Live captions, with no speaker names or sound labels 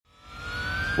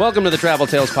Welcome to the Travel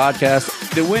Tales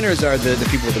Podcast. The winners are the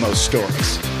people with the most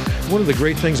stories. One of the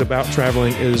great things about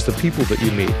traveling is the people that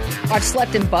you meet. I've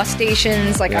slept in bus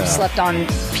stations, I've slept on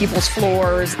people's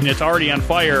floors. And it's already on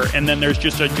fire, and then there's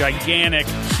just a gigantic,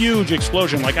 huge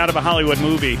explosion, like out of a Hollywood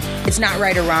movie. It's not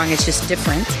right or wrong, it's just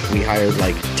different. We hired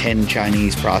like 10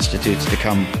 Chinese prostitutes to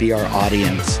come be our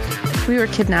audience. We were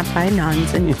kidnapped by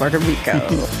nuns in Puerto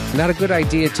Rico. Not a good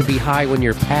idea to be high when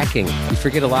you're packing. You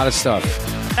forget a lot of stuff.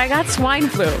 I got swine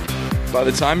flu. By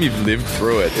the time you've lived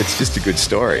through it, it's just a good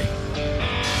story.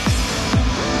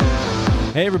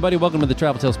 Hey everybody, welcome to the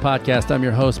Travel Tales Podcast. I'm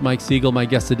your host, Mike Siegel. My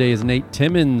guest today is Nate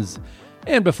Timmons.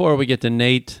 And before we get to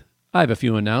Nate, I have a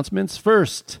few announcements.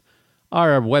 First,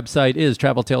 our website is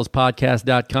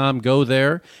traveltalespodcast.com. Go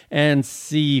there and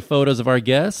see photos of our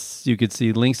guests. You can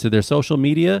see links to their social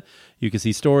media. You can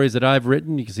see stories that I've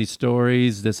written. You can see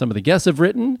stories that some of the guests have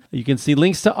written. You can see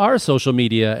links to our social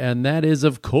media, and that is,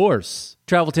 of course,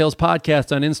 Travel Tales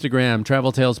Podcast on Instagram,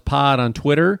 Travel Tales Pod on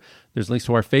Twitter. There's links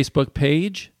to our Facebook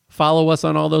page. Follow us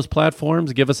on all those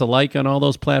platforms. Give us a like on all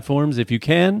those platforms if you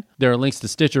can. There are links to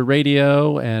Stitcher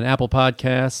Radio and Apple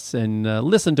Podcasts, and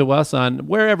listen to us on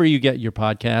wherever you get your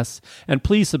podcasts. And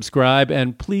please subscribe,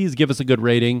 and please give us a good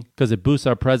rating because it boosts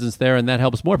our presence there, and that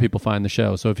helps more people find the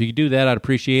show. So if you could do that, I'd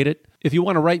appreciate it. If you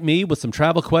want to write me with some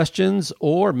travel questions,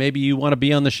 or maybe you want to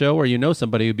be on the show, or you know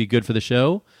somebody who'd be good for the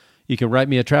show, you can write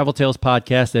me at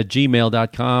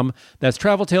traveltalespodcast@gmail.com. That's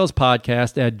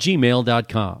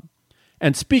traveltalespodcast@gmail.com.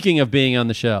 And speaking of being on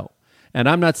the show, and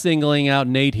I'm not singling out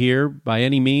Nate here by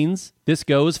any means, this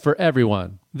goes for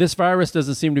everyone. This virus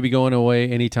doesn't seem to be going away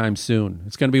anytime soon.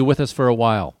 It's going to be with us for a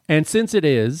while. And since it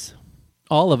is,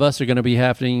 all of us are going to be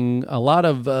having a lot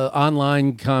of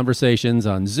online conversations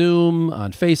on Zoom,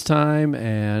 on FaceTime,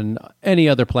 and any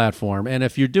other platform. And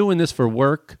if you're doing this for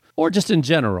work or just in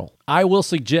general, I will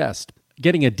suggest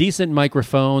getting a decent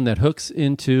microphone that hooks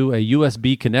into a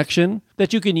USB connection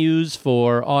that you can use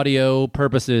for audio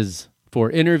purposes,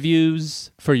 for interviews,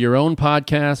 for your own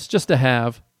podcast, just to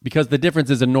have, because the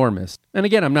difference is enormous. And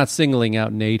again, I'm not singling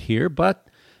out Nate here, but,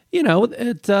 you know,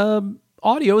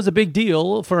 audio is a big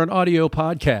deal for an audio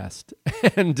podcast.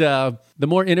 And the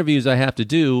more interviews I have to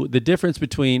do, the difference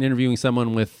between interviewing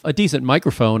someone with a decent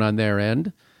microphone on their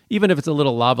end, even if it's a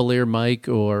little lavalier mic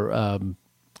or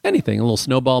anything, a little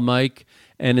snowball mic,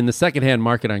 and in the secondhand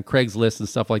market on Craigslist and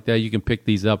stuff like that, you can pick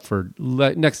these up for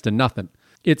next to nothing.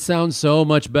 It sounds so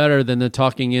much better than the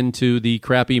talking into the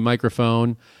crappy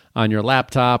microphone on your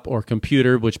laptop or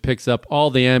computer, which picks up all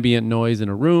the ambient noise in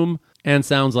a room and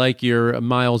sounds like you're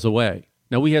miles away.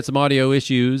 Now, we had some audio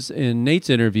issues in Nate's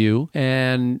interview,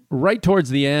 and right towards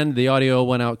the end, the audio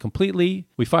went out completely.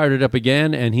 We fired it up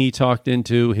again, and he talked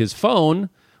into his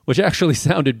phone, which actually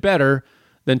sounded better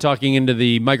than talking into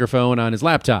the microphone on his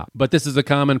laptop. But this is a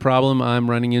common problem I'm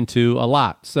running into a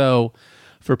lot. So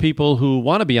for people who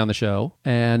want to be on the show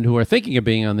and who are thinking of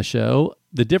being on the show,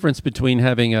 the difference between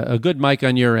having a good mic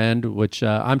on your end, which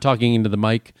I'm talking into the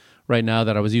mic right now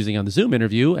that I was using on the Zoom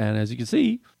interview, and as you can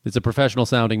see, it's a professional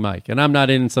sounding mic. And I'm not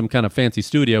in some kind of fancy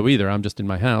studio either. I'm just in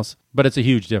my house. But it's a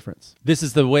huge difference. This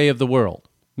is the way of the world.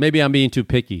 Maybe I'm being too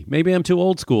picky. Maybe I'm too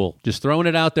old school. Just throwing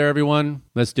it out there, everyone.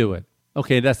 Let's do it.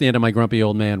 Okay, that's the end of my grumpy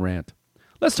old man rant.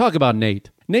 Let's talk about Nate.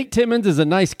 Nate Timmons is a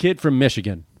nice kid from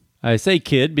Michigan. I say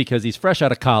kid because he's fresh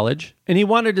out of college, and he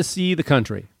wanted to see the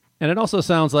country. And it also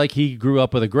sounds like he grew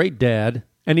up with a great dad,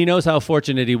 and he knows how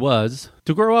fortunate he was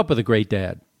to grow up with a great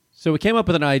dad. So we came up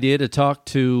with an idea to talk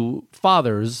to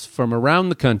fathers from around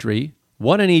the country,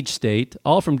 one in each state,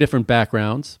 all from different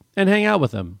backgrounds, and hang out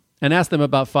with them and ask them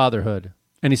about fatherhood.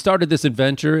 And he started this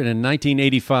adventure in a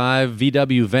 1985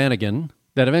 VW Vanagon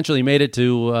that eventually made it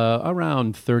to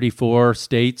around 34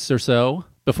 states or so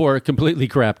before it completely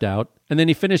crapped out. And then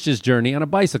he finished his journey on a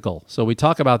bicycle. So we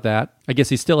talk about that. I guess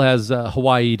he still has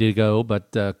Hawaii to go,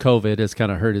 but COVID has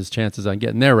kind of hurt his chances on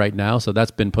getting there right now. So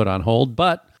that's been put on hold.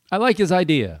 But I like his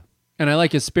idea, and I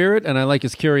like his spirit, and I like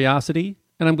his curiosity,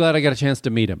 and I'm glad I got a chance to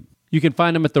meet him. You can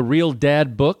find him at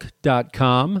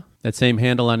therealdadbook.com, that same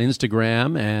handle on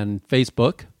Instagram and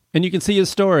Facebook. And you can see his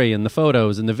story and the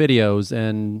photos and the videos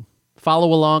and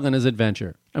follow along on his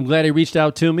adventure. I'm glad he reached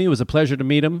out to me. It was a pleasure to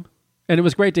meet him, and it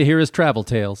was great to hear his travel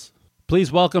tales.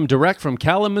 Please welcome, direct from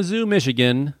Kalamazoo,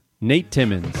 Michigan, Nate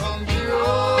Timmons.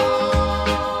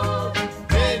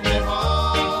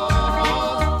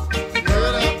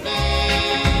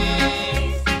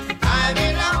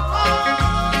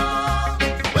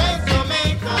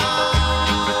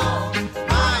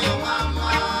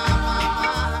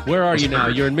 Where are you now?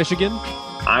 You're in Michigan?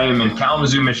 I am in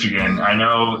Kalamazoo, Michigan. I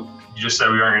know you just said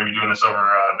we weren't going to be doing this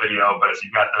over video, but if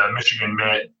you've got the Michigan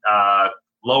Mitt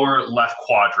lower left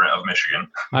quadrant of Michigan.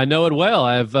 I know it well.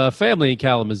 I have family in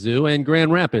Kalamazoo and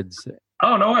Grand Rapids.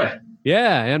 Oh, no way.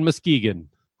 Yeah, and Muskegon.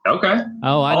 Okay.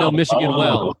 Oh, I know Michigan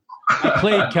well. I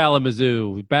played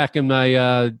Kalamazoo back in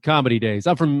my comedy days.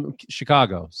 I'm from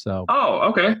Chicago, so. Oh,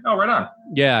 okay. Oh, right on.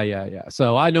 Yeah.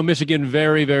 So I know Michigan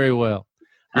very, very well.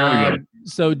 Very good.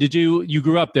 So you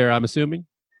grew up there, I'm assuming?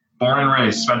 Born and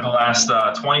raised. Spent the last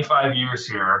 25 years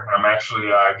here. I'm actually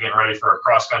getting ready for a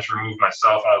cross-country move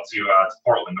myself out to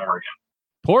Portland, Oregon.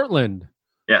 Portland?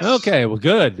 Yes. Okay, well,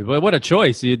 good. Well, what a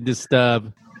choice. You just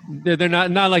they're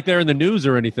not like they're in the news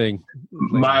or anything.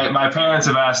 My parents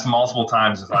have asked multiple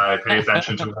times if I pay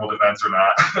attention to world events or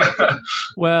not.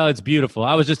 Well, it's beautiful.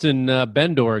 I was just in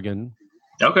Bend, Oregon.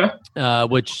 Okay.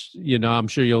 Which I'm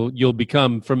sure you'll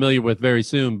become familiar with very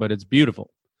soon, but it's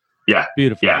beautiful. Yeah.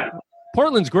 Beautiful. Yeah.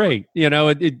 Portland's great.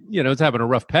 It's having a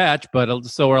rough patch, but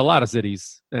so are a lot of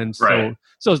cities, and so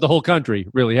is the whole country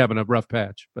really having a rough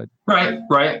patch. But right.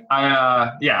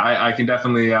 I can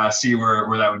definitely see where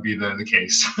that would be the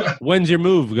case. When's your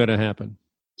move going to happen?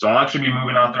 So I'll actually be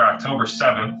moving out there October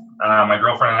 7th. My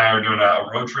girlfriend and I are doing a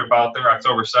road trip out there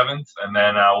October 7th, and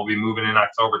then we'll be moving in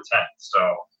October 10th.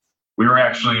 So we were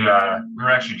actually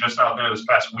just out there this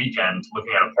past weekend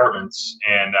looking at apartments,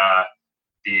 and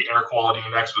the air quality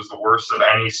index was the worst of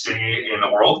any city in the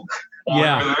world.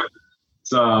 Yeah.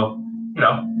 So,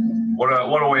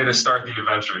 what a way to start the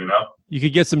adventure, You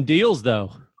could get some deals,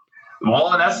 though.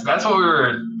 Well, and that's what we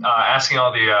were asking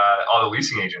all the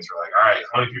leasing agents. We're like, all right,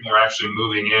 how many people are actually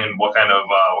moving in? What kind of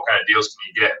deals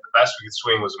can you get? The best we could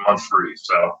swing was a month free.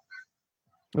 So.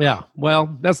 Yeah.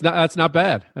 Well, that's not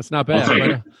bad. That's not bad.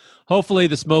 But, hopefully,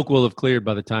 the smoke will have cleared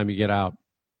by the time you get out.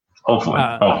 Hopefully.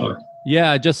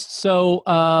 Yeah, just so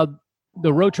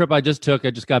the road trip I just took, I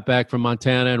just got back from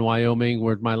Montana and Wyoming,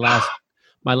 were my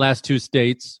last two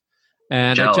states,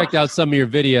 and Jealous. I checked out some of your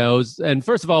videos. And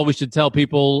first of all, we should tell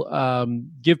people,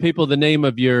 give people the name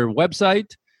of your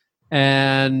website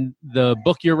and the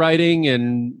book you're writing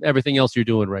and everything else you're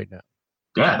doing right now.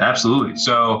 Yeah, absolutely.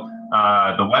 So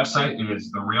the website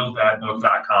is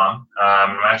therealdadbook.com.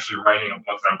 I'm actually writing a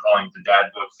book that I'm calling The Dad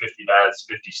Book, 50 Dads,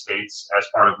 50 States, as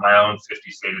part of my own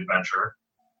 50-state adventure.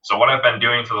 So what I've been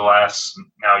doing for the last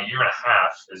now year and a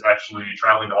half is actually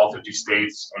traveling to all 50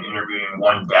 states and interviewing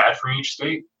one dad from each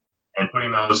state and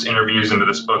putting those interviews into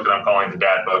this book that I'm calling The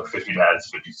Dad Book, 50 Dads,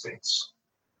 50 States.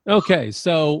 Okay,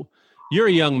 so you're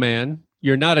a young man.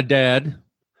 You're not a dad.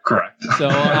 Correct. So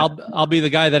I'll be the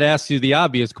guy that asks you the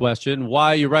obvious question: why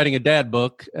are you writing a dad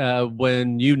book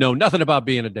when you know nothing about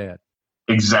being a dad?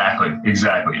 Exactly,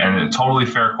 and a totally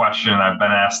fair question. I've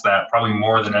been asked that probably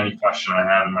more than any question I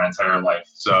had in my entire life.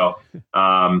 So,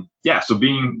 So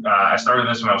being I started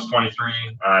this when I was 23,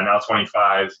 now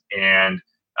 25, and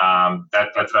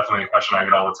that's definitely a question I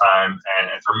get all the time.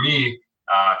 And for me,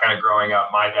 kind of growing up,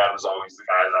 my dad was always the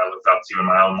guy that I looked up to in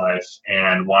my own life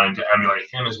and wanting to emulate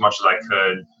him as much as I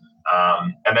could.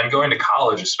 And then going to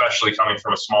college, especially coming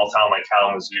from a small town like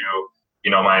Kalamazoo,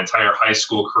 my entire high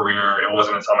school career, it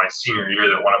wasn't until my senior year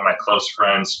that one of my close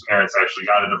friends' parents actually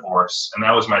got a divorce. And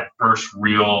that was my first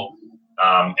real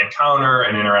encounter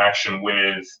and interaction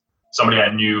with somebody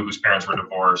I knew whose parents were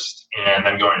divorced. And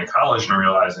then going to college and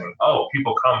realizing,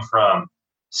 people come from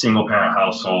single parent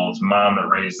households, mom that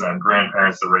raised them,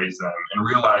 grandparents that raised them, and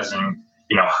realizing,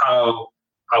 how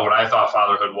what I thought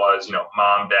fatherhood was,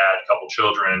 mom, dad, couple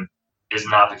children, is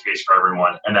not the case for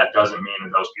everyone. And that doesn't mean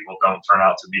that those people don't turn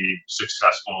out to be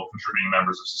successful, contributing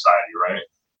members of society, right?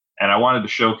 And I wanted to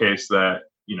showcase that,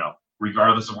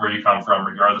 regardless of where you come from,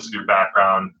 regardless of your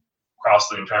background, across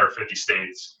the entire 50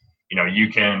 states, you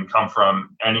can come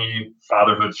from any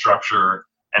fatherhood structure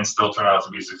and still turn out to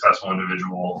be a successful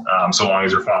individual, so long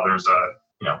as your father is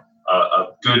a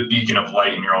good beacon of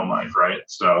light in your own life, right?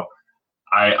 So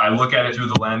I look at it through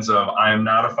the lens of I am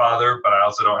not a father, but I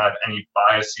also don't have any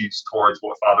biases towards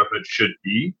what fatherhood should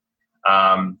be.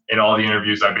 In all the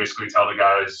interviews, I basically tell the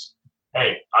guys,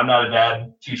 hey, I'm not a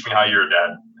dad. Teach me how you're a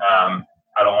dad.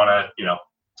 I don't want to,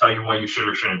 tell you what you should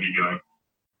or shouldn't be doing.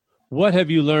 What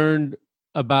have you learned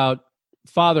about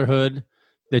fatherhood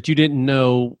that you didn't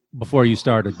know before you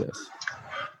started this?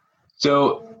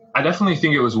 So I definitely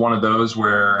think it was one of those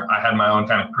where I had my own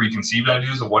kind of preconceived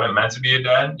ideas of what it meant to be a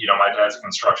dad. My dad's a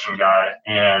construction guy,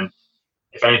 and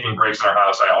if anything breaks in our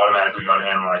house, I automatically go to him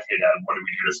and I'm like, hey, Dad, what do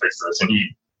we do to fix this? And he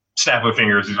snap of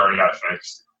fingers, he's already got it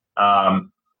fixed.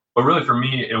 But really for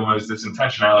me, it was this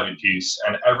intentionality piece,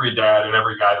 and every dad and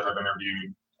every guy that I've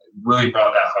interviewed really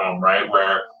brought that home, right?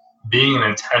 Where being an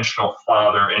intentional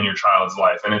father in your child's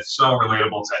life, and it's so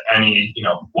relatable to any,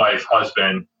 wife,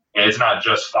 husband. It's not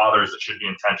just fathers that should be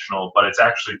intentional, but it's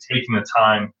actually taking the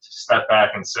time to step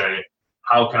back and say,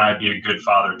 how can I be a good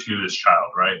father to this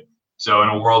child, right? So in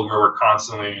a world where we're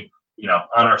constantly,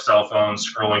 on our cell phones,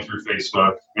 scrolling through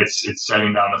Facebook, it's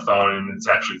setting down the phone and it's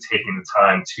actually taking the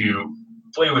time to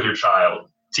play with your child,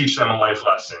 teach them a life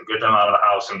lesson, get them out of the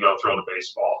house and go throw the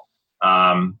baseball.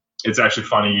 It's actually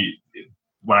funny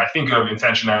when I think of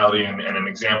intentionality and an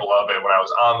example of it. When I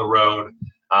was on the road,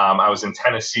 I was in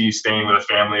Tennessee staying with a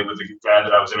family with a dad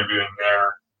that I was interviewing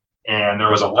there, and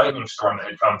there was a lightning storm that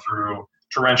had come through,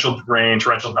 torrential rain,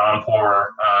 torrential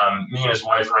downpour. Me and his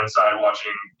wife were inside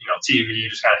watching, TV,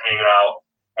 just kind of hanging out,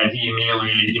 and he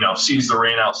immediately, sees the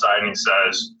rain outside and he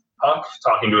says, Huck,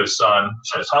 talking to his son,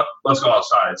 says, Huck, let's go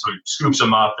outside. So he scoops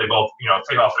him up. They both,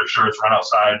 take off their shirts, run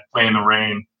outside, play in the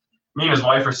rain. Me and his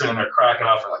wife are sitting there cracking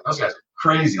up. We're like, those guys are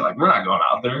crazy. Like, we're not going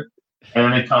out there. And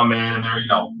then they come in and they're,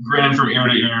 grinning from ear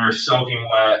to ear, soaking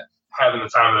wet, having the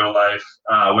time of their life,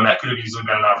 when that could have easily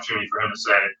been an opportunity for him to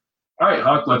say, all right,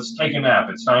 Huck, let's take a nap.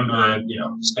 It's time to,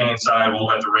 stay inside. We'll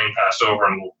let the rain pass over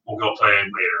and we'll go play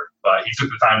later. But he took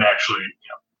the time to actually,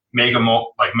 make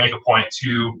a point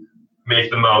to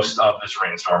make the most of this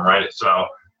rainstorm, right? So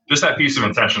just that piece of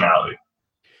intentionality.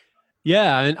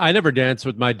 Yeah, and I never danced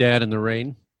with my dad in the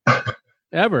rain.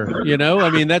 Ever, I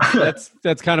mean,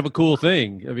 that's kind of a cool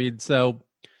thing. I mean, so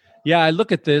yeah, I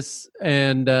look at this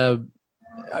and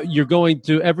you're going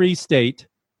to every state,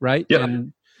 right? Yeah.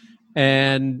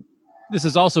 And this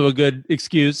is also a good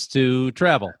excuse to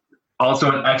travel.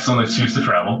 Also an excellent excuse to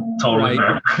travel. Totally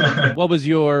fair. What was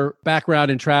your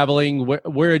background in traveling?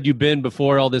 Where had you been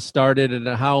before all this started, and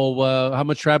how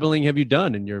much traveling have you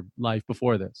done in your life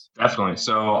before this? Definitely.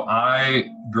 So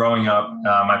growing up,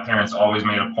 my parents always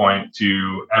made a point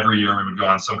to every year we would go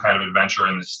on some kind of adventure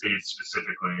in the States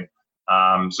specifically.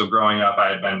 So growing up,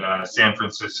 I had been to San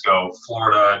Francisco,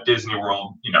 Florida, Disney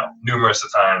World, numerous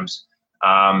of times.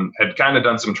 Had kind of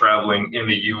done some traveling in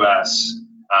the U.S.,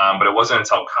 but it wasn't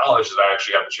until college that I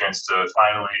actually got the chance to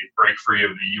finally break free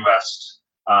of the U.S.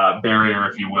 Barrier,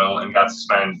 if you will, and got to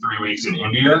spend 3 weeks in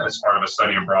India as part of a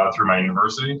study abroad through my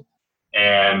university,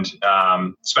 and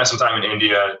spent some time in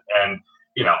India. And,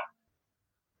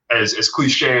 as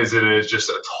cliche as it is, just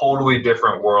a totally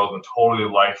different world and totally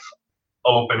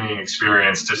life-opening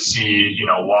experience to see,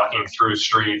 walking through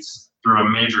streets through a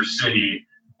major city,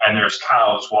 and there's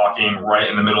cows walking right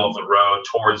in the middle of the road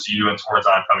towards you and towards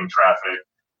oncoming traffic.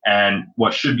 And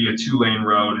what should be a 2-lane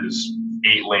road is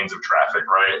 8 lanes of traffic,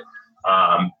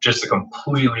 right? Just a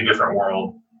completely different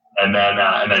world. And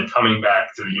then coming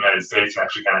back to the United States and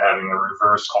actually kind of having a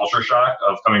reverse culture shock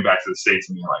of coming back to the States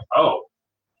and being like, oh,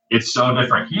 it's so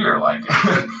different here. Like,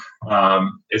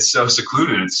 it's so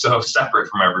secluded. It's so separate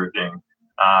from everything.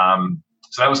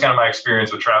 So that was kind of my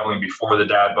experience with traveling before the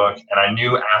dad book. And I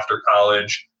knew after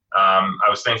college, I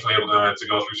was thankfully able to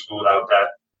go through school without debt.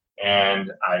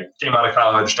 And I came out of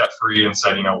college debt-free and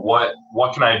said,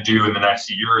 what can I do in the next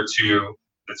year or two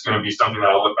that's going to be something that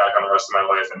I'll look back on the rest of my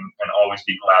life and always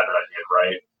be glad that I did,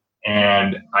 right?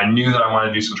 And I knew that I wanted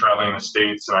to do some traveling in the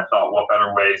States, and I thought, what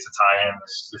better way to tie in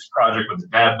this project with the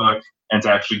dad book and to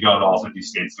actually go to all 50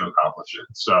 states to accomplish it.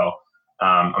 So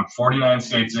I'm 49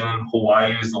 states in.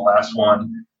 Hawaii is the last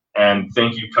one. And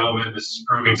thank you, COVID. This is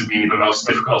proving to be the most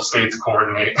difficult state to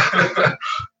coordinate.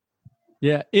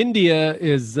 Yeah, India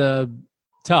is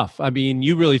tough. I mean,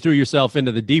 you really threw yourself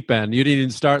into the deep end. You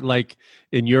didn't start like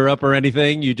in Europe or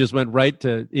anything. You just went right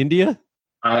to India?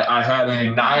 I had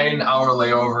a 9-hour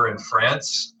layover in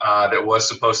France that was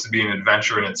supposed to be an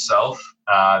adventure in itself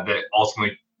that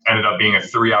ultimately ended up being a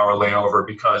 3-hour layover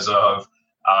because of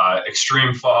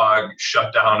extreme fog,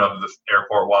 shutdown of the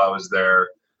airport while I was there.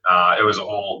 It was a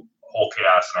whole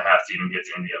chaos and a half to even get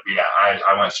to India. But yeah,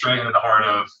 I went straight into the heart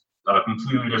of a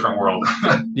completely different world.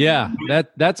 Yeah,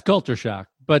 that's culture shock.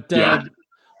 But at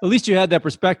least you had that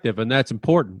perspective, and that's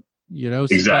important.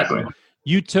 Exactly.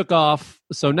 You took off,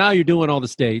 so now you're doing all the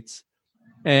states.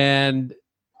 And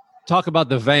talk about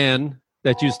the van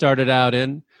that you started out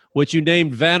in, which you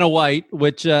named Vanna White,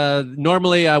 which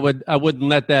normally I wouldn't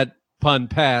let that pun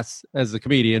pass as a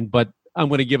comedian, but I'm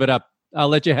going to give it up. I'll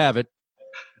let you have it.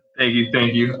 Thank you.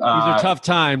 These are tough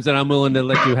times, and I'm willing to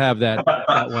let you have that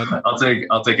one.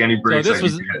 I'll take any breaks. So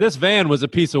this van was a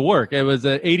piece of work. It was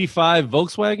an 85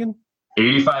 Volkswagen.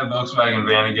 85 Volkswagen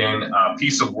van again.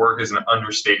 Piece of work is an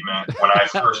understatement. When I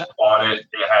first bought it,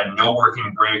 it had no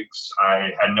working brakes.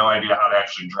 I had no idea how to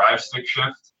actually drive stick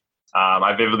shift.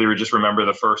 I vividly just remember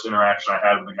the first interaction I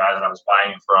had with the guy that I was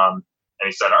buying it from, and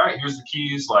he said, "All right, here's the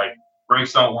keys. Like,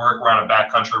 brakes don't work. We're on a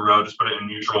backcountry road. Just put it in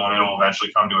neutral, and it'll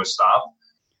eventually come to a stop."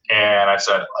 And I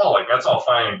said, "Oh, like that's all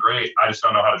fine and great. I just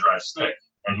don't know how to drive stick."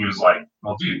 And he was like,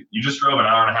 "Well, dude, you just drove an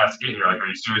hour and a half to get here. Like, are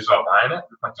you serious about buying it?"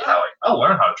 I'm like, "Yeah, like I'll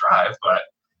learn how to drive, but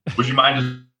would you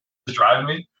mind just driving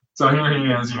me? So here he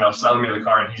is, selling me the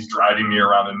car, and he's driving me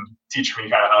around and teaching me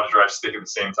kind of how to drive stick at the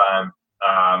same time.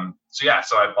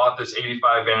 So I bought this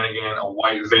 85 Vanagon, a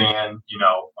white van. I'm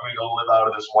going to go live out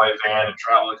of this white van and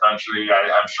travel the country.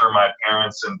 I'm sure my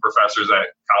parents and professors at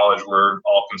college were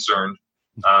all concerned.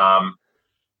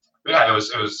 It was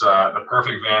the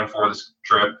perfect van for this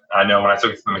trip. I know when I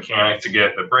took it to the mechanic to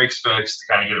get the brakes fixed,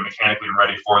 to kind of get it mechanically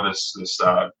ready for this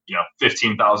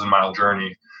 15,000 mile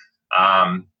journey.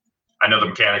 I know the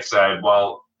mechanic said,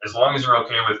 well, as long as you're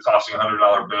okay with tossing a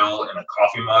 $100 bill in a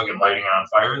coffee mug and lighting it on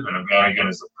fire, then a Vanagon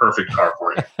is the perfect car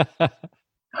for you.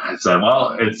 I said,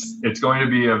 well, it's going to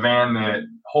be a van that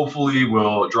hopefully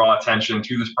will draw attention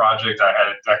to this project. I had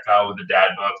it decked out with the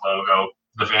Dad Book logo,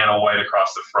 the van all white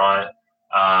across the front.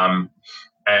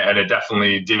 And it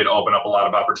definitely did open up a lot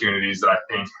of opportunities that I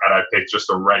think had I picked just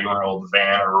a regular old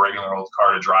van or a regular old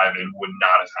car to drive in would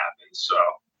not have happened. So,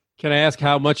 can I ask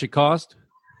how much it cost?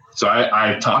 So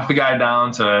I talked the guy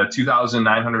down to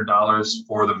 $2,900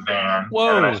 for the van.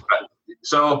 Whoa!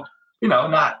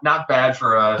 Not bad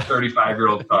for a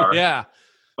 35-year-old car. Yeah,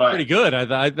 but pretty good.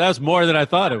 That's more than I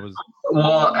thought it was.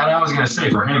 Well, and I was going to say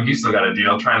for him, he still got a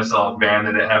deal trying to sell a van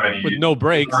that didn't have any with no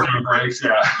brakes. Brakes,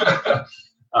 yeah.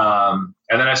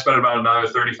 And then I spent about another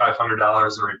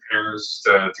 $3,500 in repairs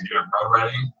to get it road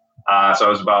ready. So it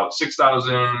was about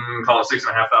 $6,000, call it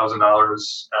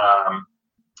 $6,500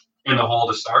 in the hole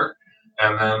to start.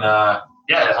 And then,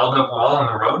 it held up well on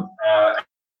the road.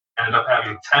 Ended up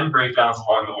having 10 breakdowns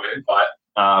along the way, but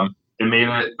it made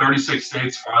it 36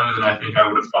 states farther than I think I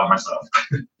would have thought myself.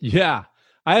 Yeah.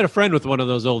 I had a friend with one of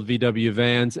those old VW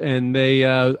vans, and they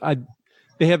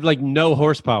have like no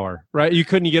horsepower, right? You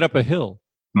couldn't get up a hill.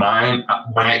 Mine,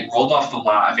 when it rolled off the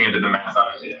lot, I think I did the math on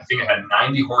it. I think it had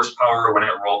 90 horsepower when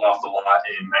it rolled off the lot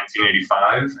in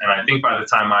 1985. And I think by the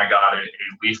time I got it,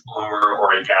 a leaf blower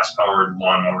or a gas-powered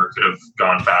lawnmower could have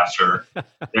gone faster.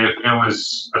 It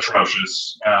was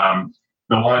atrocious.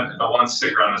 The one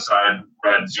sticker on the side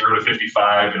had 0 to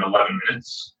 55 in 11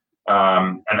 minutes.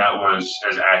 And that was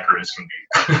as accurate as can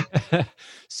be.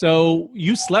 So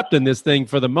you slept in this thing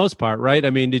for the most part, right? I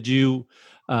mean, did you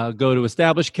go to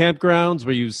established campgrounds?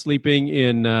 Were you sleeping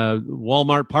in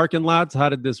Walmart parking lots? How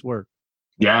did this work?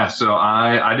 Yeah, so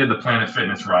I did the Planet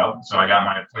Fitness route. So I got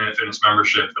my Planet Fitness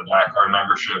membership, the Black Card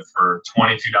membership, for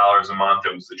 $22 a month.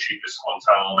 It was the cheapest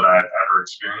hotel that I've ever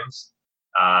experienced.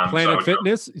 Planet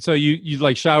Fitness? So you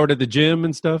like showered at the gym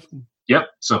and stuff? Yep.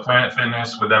 So Planet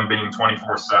Fitness, with them being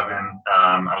 24/7,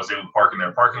 I was able to park in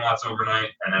their parking lots overnight,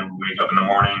 and then wake up in the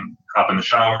morning, hop in the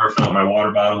shower, fill up my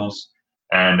water bottles,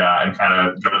 and kind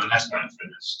of go to the next Planet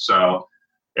Fitness. So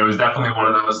it was definitely one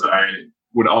of those that I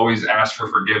would always ask for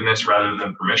forgiveness rather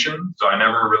than permission. So I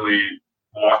never really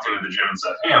walked into the gym and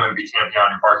said, hey, I'm going to be camping out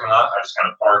in your parking lot. I just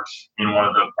kind of parked in one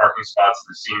of the parking spots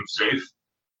that seemed safe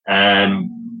and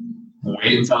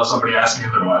wait until somebody asked me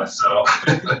otherwise. So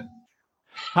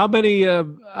how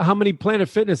many Planet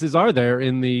Fitnesses are there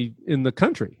in the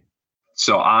country?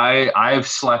 So I've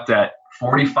slept at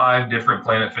 45 different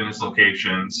Planet Fitness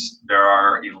locations. There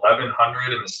are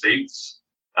 1,100 in the States.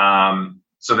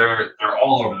 So they're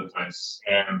all over the place,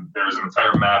 and there's an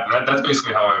entire map. And that's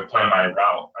basically how I would plan my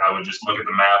route. I would just look at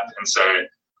the map and say,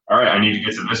 all right, I need to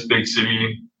get to this big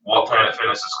city. What Planet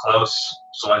Fitness is close?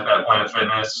 Select that Planet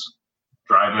Fitness,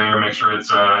 drive there, make sure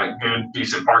it's a good,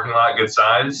 decent parking lot, good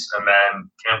size, and then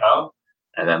camp out,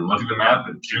 and then look at the map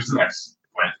and choose the next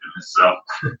Planet Fitness.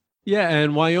 So. Yeah,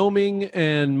 and Wyoming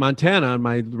and Montana on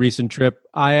my recent trip,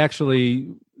 I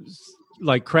actually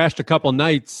crashed a couple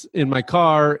nights in my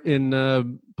car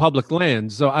in public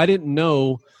land. So I didn't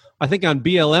know. I think on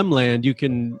BLM land you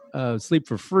can sleep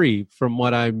for free, from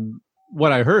what I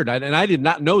heard, and I did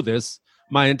not know this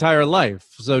my entire life.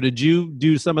 So did you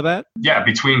do some of that? Yeah,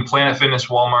 between Planet Fitness,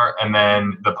 Walmart, and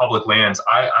then the public lands,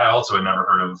 I also had never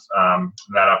heard of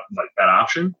that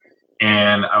option.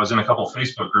 And I was in a couple of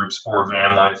Facebook groups for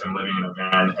van life and living in a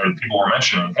van, and people were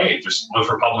mentioning, hey, just look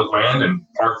for public land and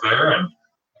park there, and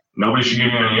nobody should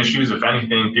give you any issues. If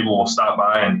anything, people will stop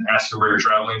by and ask you where you're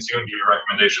traveling to and give you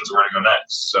recommendations of where to go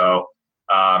next. So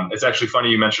it's actually funny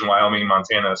you mentioned Wyoming and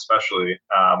Montana, especially.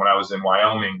 When I was in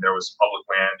Wyoming, there was public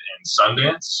land in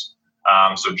Sundance,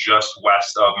 so just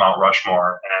west of Mount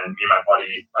Rushmore. And me and my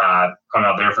buddy hung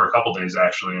out there for a couple days,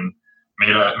 actually, and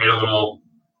made a little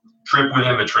trip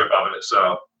within the trip of it.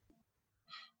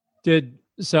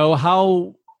 So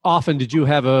how often did you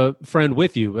have a friend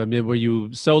with you? I mean, were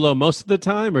you solo most of the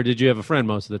time, or did you have a friend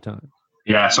most of the time?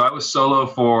 Yeah, so I was solo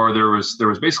there was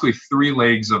basically 3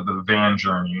 legs of the van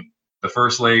journey. The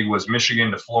first leg was Michigan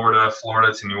to Florida,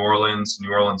 Florida to New Orleans,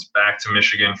 New Orleans back to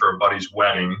Michigan for a buddy's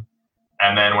wedding.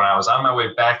 And then when I was on my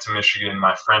way back to Michigan,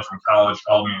 my friend from college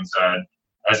called me and said,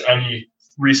 as any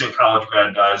recent college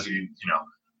grad does,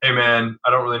 hey man, I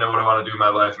don't really know what I want to do in my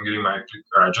life.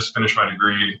 I just finished my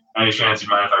degree. Any chance you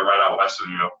mind if I ride out west with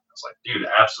you? I was like, dude,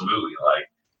 absolutely. Like,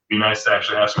 be nice to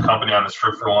actually have some company on this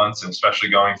trip for once, and especially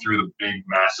going through the big,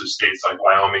 massive states like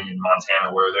Wyoming and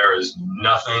Montana where there is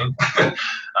nothing. I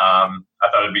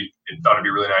thought it'd be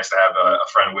really nice to have a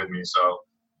friend with me. So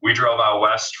we drove out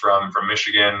west from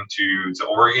Michigan to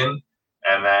Oregon,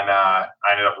 and then I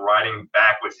ended up riding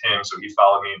back with him. So he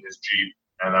followed me in his Jeep,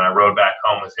 and then I rode back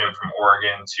home with him from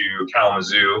Oregon to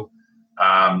Kalamazoo,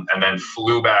 and then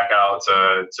flew back out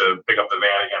to pick up the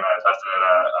van again. I left it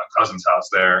at a cousin's house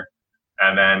there,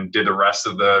 and then did the rest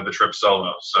of the trip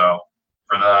solo. So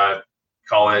for the,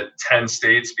 call it 10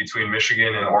 states between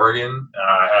Michigan and Oregon,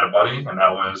 I had a buddy, and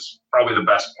that was probably the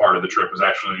best part of the trip, was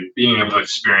actually being able to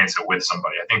experience it with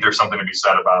somebody. I think there's something to be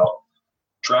said about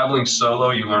traveling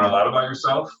solo. You learn a lot about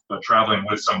yourself, but traveling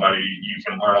with somebody, you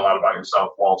can learn a lot about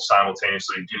yourself while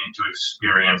simultaneously getting to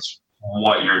experience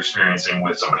what you're experiencing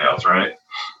with somebody else, right?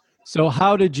 So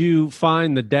how did you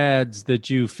find the dads that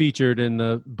you featured in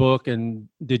the book, and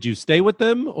did you stay with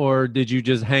them or did you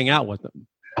just hang out with them?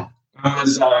 With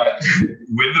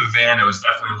the van, it was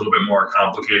definitely a little bit more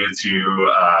complicated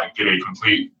to get a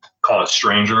complete, call it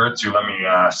stranger, to let me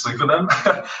sleep with them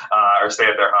or stay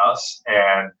at their house.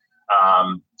 And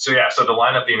so to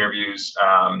line up the interviews,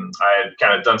 I had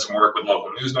kind of done some work with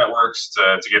local news networks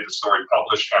to get the story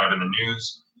published kind of in the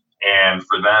news. And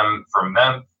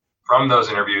from those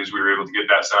interviews, we were able to get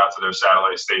that sent out to their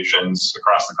satellite stations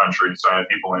across the country. So I had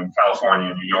people in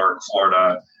California, New York,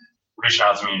 Florida, reaching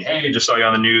out to me, hey, just saw you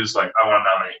on the news, like, I want to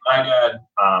nominate my dad,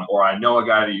 or I know a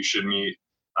guy that you should meet.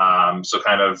 So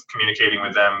kind of communicating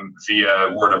with them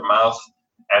via word of mouth.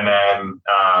 And then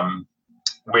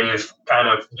with kind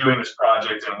of doing this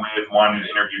project and with wanting to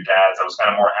interview dads, I was kind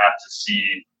of more apt to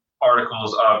see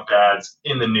articles of dads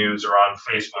in the news or on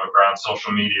Facebook or on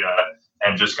social media,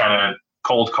 and just kind of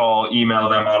cold call, email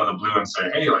them out of the blue and say,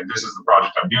 hey, like, this is the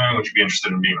project I'm doing. Would you be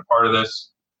interested in being a part of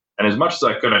this? And as much as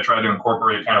I could, I tried to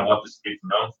incorporate kind of what the state's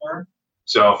known for.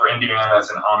 So for Indiana, it's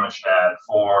an Amish dad.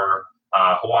 For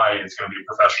Hawaii, it's going to be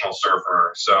a professional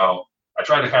surfer. So I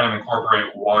tried to kind of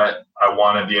incorporate what I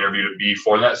wanted the interview to be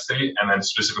for that state, and then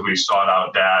specifically sought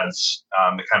out dads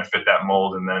that kind of fit that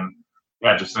mold. And then,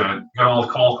 just a good old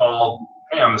cold call.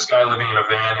 Hey, I'm this guy living in a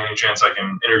van. Any chance I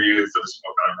can interview you for this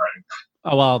book that I'm writing?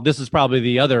 Oh, well, this is probably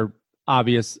the other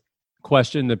obvious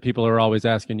question that people are always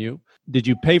asking you. Did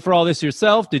you pay for all this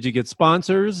yourself? Did you get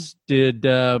sponsors? Did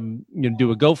you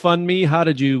do a GoFundMe? How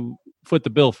did you foot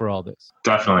the bill for all this?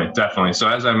 Definitely. So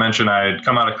as I mentioned, I had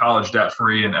come out of college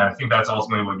debt-free, and I think that's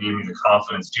ultimately what gave me the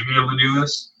confidence to be able to do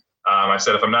this. I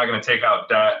said, if I'm not going to take out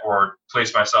debt or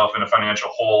place myself in a financial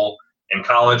hole in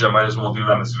college, I might as well do it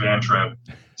on this van trip.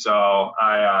 So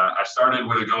I started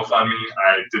with a GoFundMe.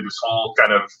 I did this whole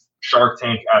kind of Shark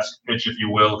Tank-esque pitch, if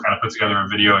you will, kind of put together a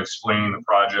video explaining the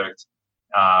project,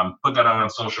 put that out on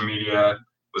social media,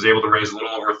 was able to raise a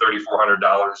little over $3,400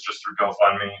 just through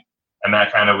GoFundMe. And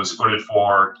that kind of was footed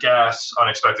for gas,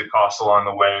 unexpected costs along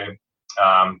the way.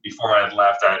 Before I had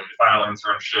left, I had a final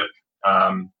internship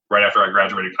right after I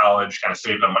graduated college, kind of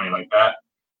saved up money like that.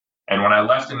 And when I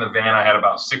left in the van, I had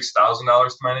about $6,000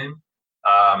 to my name.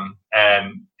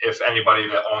 And if anybody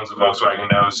that owns a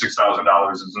Volkswagen knows,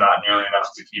 $6,000 is not nearly enough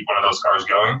to keep one of those cars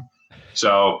going.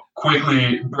 So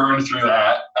quickly burned through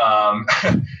that.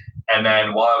 And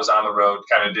then while I was on the road,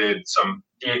 kind of did some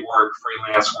gig work,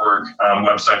 freelance work,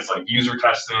 websites like user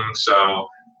testing. So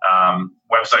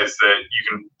websites that you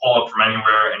can pull up from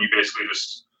anywhere, and you basically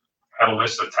just have a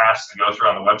list of tasks to go through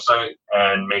on the website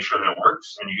and make sure that it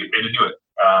works, and you get paid to do it.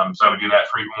 So I would do that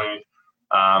frequently.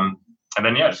 And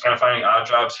then, just kind of finding odd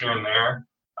jobs here and there,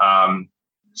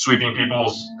 sweeping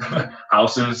people's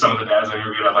houses. Some of the dads I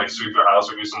interviewed, I'd like to sweep their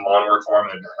house or do some lawn work for them.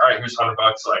 And all right, here's $100.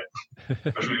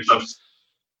 Like, should we do some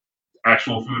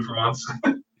actual food for once?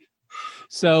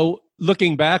 So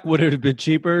looking back, would it have been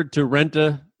cheaper to rent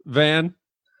a van?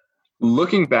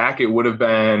 Looking back, it would have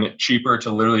been cheaper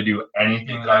to literally do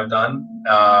anything that I've done.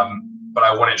 But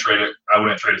I wouldn't trade it. I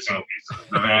wouldn't trade a single piece.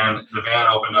 The van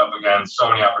opened up again so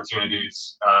many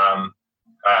opportunities.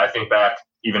 I think back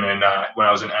even in when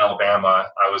I was in Alabama,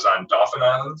 I was on Dauphin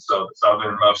Island, so the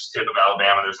southernmost tip of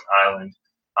Alabama. There's an island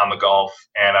on the Gulf,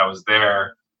 and I was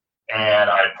there,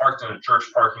 and I had parked in a church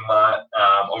parking lot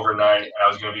overnight, and I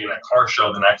was going to be in a car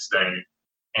show the next day.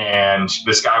 And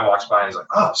this guy walks by, and he's like,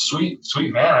 "Oh, sweet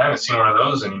man, I haven't seen one of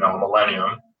those in a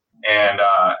millennium." And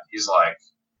he's like,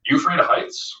 "You afraid of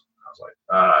heights?" I was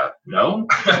like, "No."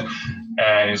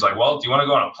 And he's like, "Well, do you want to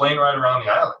go on a plane ride around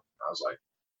the island?" I was like,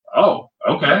 oh,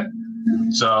 okay.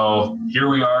 So here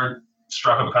we are,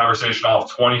 struck up a conversation all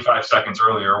of 25 seconds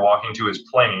earlier, walking to his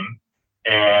plane.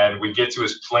 And we get to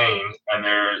his plane,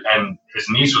 and his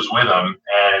niece was with him.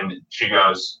 And she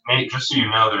goes, Nate, just so you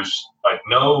know, there's like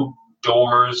no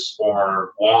doors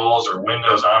or walls or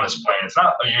windows on this plane. It's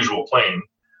not a usual plane.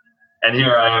 And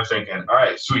here I am thinking, all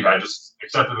right, sweet. I just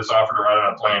accepted this offer to ride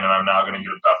on a plane, and I'm now going to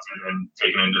get abducted and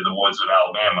taken into the woods of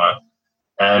Alabama.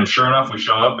 And sure enough, we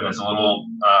show up, and it's a little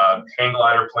hang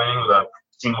glider plane with a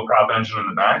single prop engine in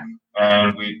the back.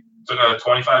 And we took a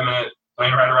 25-minute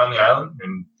plane ride around the island.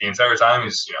 And the entire time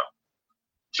he's,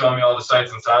 showing me all the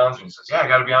sights and sounds. And he says, yeah, I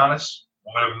got to be honest,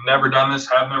 would have never done this,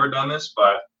 have never done this,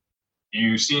 but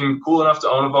you seem cool enough to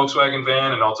own a Volkswagen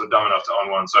van and also dumb enough to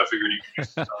own one. So I figured you could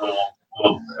use a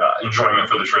little enjoyment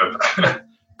for the trip.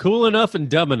 Cool enough and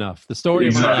dumb enough. The story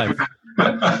of my life.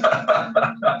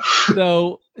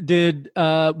 So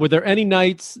were there any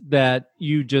nights that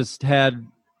you just had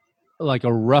like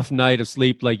a rough night of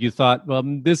sleep? Like you thought, well,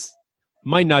 this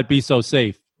might not be so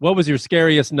safe. What was your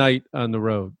scariest night on the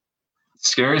road?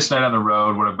 Scariest night on the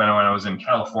road would have been when I was in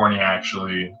California,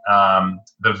 actually.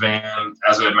 The van,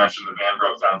 as I had mentioned, the van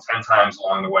broke down 10 times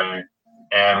along the way.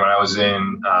 And when I was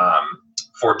in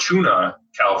Fortuna,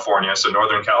 California, so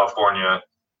Northern California,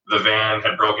 the van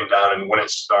had broken down and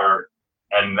wouldn't start.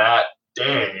 And that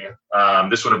day,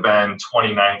 this would have been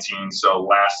 2019, so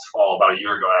last fall, about a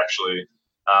year ago, actually,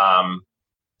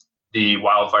 the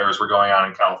wildfires were going on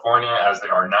in California, as they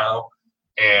are now.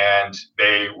 And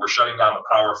they were shutting down the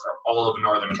power for all of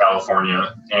Northern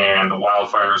California, and the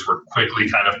wildfires were quickly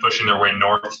kind of pushing their way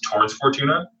north towards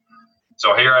Fortuna.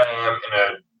 So here I am in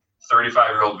a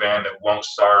 35-year-old van that won't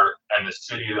start, and the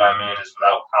city that I'm in is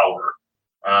without power.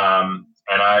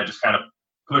 And I just kind of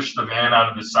pushed the van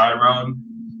onto the side road,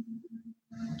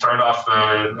 turned off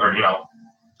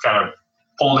kind of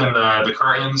pulled in the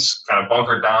curtains, kind of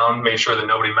bunkered down, made sure that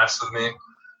nobody messed with me.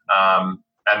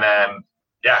 And then,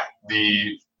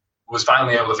 was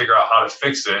finally able to figure out how to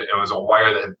fix it. It was a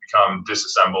wire that had become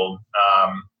disassembled.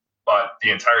 But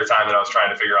the entire time that I was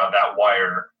trying to figure out that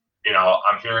wire,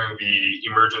 I'm hearing the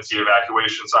emergency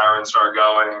evacuation sirens start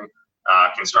going,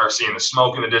 can start seeing the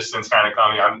smoke in the distance kind of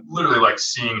coming. I'm literally like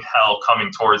seeing hell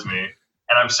coming towards me.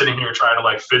 And I'm sitting here trying to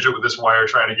like fidget with this wire,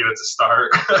 trying to get it to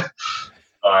start.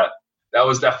 But that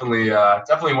was definitely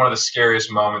one of the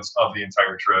scariest moments of the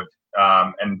entire trip.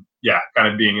 And kind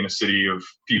of being in a city of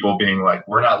people being like,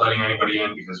 we're not letting anybody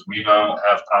in because we don't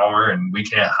have power and we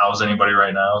can't house anybody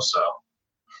right now.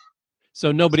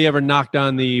 So nobody ever knocked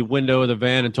on the window of the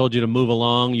van and told you to move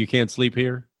along? You can't sleep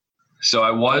here? So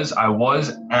I was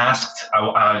asked,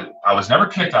 I was never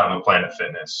kicked out of a Planet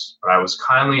Fitness, but I was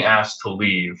kindly asked to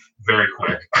leave very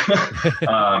quick.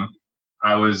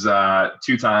 I was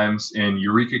 2 times in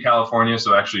Eureka, California.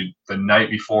 So actually the night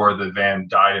before the van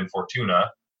died in Fortuna,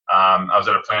 I was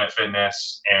at a Planet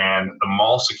Fitness, and the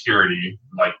mall security,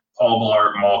 like Paul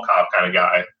Blart mall cop kind of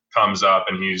guy, comes up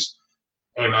and he's,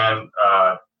 hey man,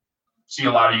 see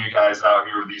a lot of you guys out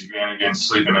here with these vanigans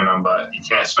sleeping in them, but you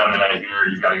can't spend the night here.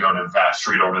 You got to go to that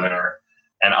street over there.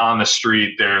 And on the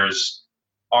street, there's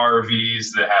RVs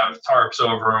that have tarps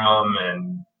over them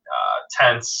and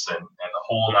tents and the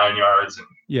whole 9 yards. And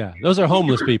yeah, those are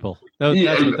homeless people. That's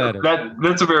what that is.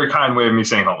 That's a very kind way of me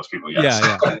saying homeless people. Yes.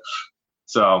 Yeah.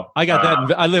 So I got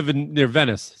that. I live near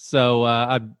Venice, so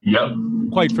I'm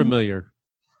quite familiar.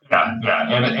 Yeah.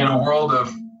 And in a world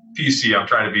of PC, I'm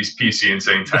trying to be PC and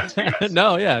saying tents.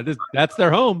 No, yeah, that's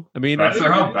their home. I mean, that's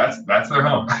their home. That's their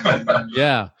home.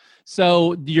 Yeah.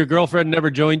 So your girlfriend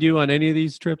never joined you on any of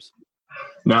these trips?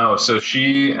 No. So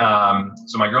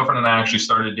so my girlfriend and I actually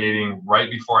started dating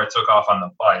right before I took off on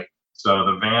the bike. So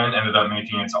the van ended up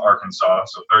making it to Arkansas.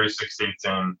 So 36 states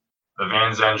in. The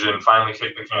van's engine finally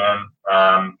kicked the can,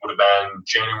 would have been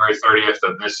January 30th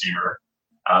of this year.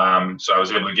 So I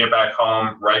was able to get back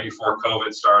home right before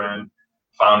COVID started,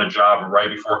 found a job right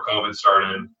before COVID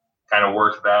started, kind of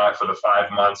worked that for the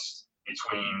 5 months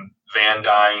between van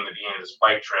dying and the beginning of this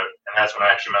bike trip. And that's when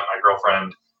I actually met my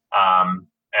girlfriend,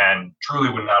 and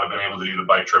truly would not have been able to do the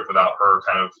bike trip without her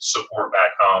kind of support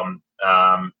back home.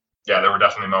 There were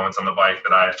definitely moments on the bike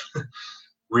that I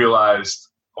realized,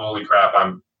 holy crap,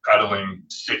 I'm pedaling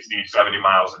 60, 70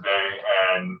 miles a day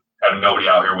and have nobody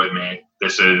out here with me.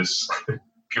 This is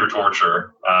pure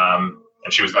torture. And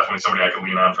she was definitely somebody I could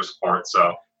lean on for support.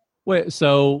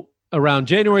 So around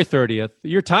January 30th,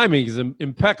 your timing is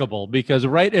impeccable, because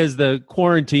right as the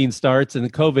quarantine starts and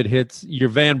the COVID hits, your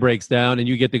van breaks down and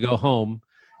you get to go home.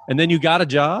 And then you got a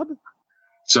job?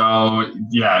 So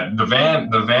the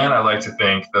van, I like to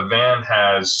think the van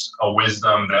has a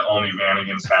wisdom that only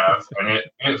vanigans have, and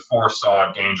it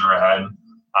foresaw danger ahead.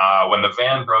 When the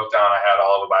van broke down, I had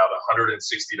all of about $160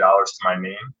 to my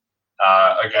name.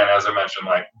 Again, as I mentioned,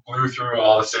 like blew through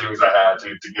all the savings I had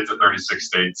to get to 36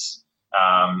 states.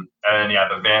 And then,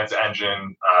 the van's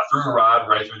engine threw a rod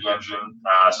right through the engine.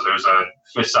 So there's a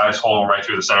fist-sized hole right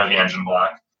through the center of the engine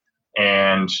block.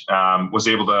 And was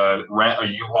able to rent a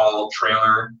U-Haul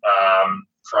trailer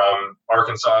from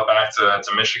Arkansas back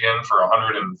to Michigan for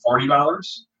 $140.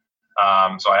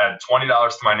 So I had $20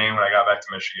 to my name when I got back to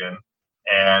Michigan.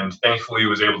 And thankfully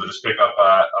was able to just pick up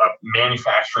a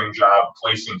manufacturing job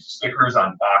placing stickers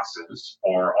on boxes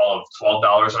for all of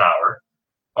 $12 an hour.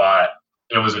 But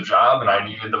it was a job and I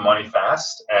needed the money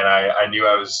fast. And I knew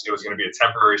it was going to be a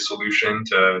temporary solution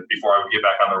before I would get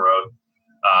back on the road.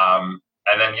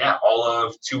 And then, all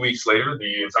of 2 weeks later,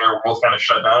 the entire world kind of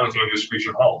shut down and came to a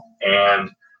screeching halt. And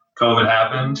COVID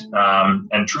happened.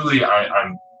 And truly,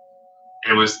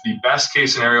 it was the best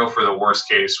case scenario for the worst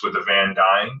case with the van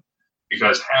dying.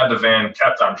 Because had the van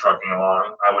kept on trucking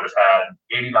along, I would have had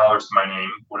 $80 to my name,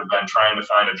 would have been trying to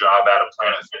find a job at a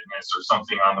Planet Fitness or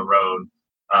something on the road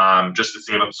just to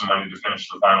save up some money to finish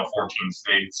the final 14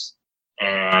 states.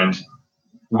 And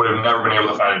would have never been able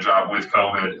to find a job with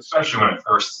COVID, especially when it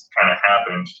first kind of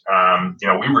happened.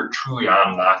 We were truly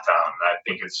on lockdown. I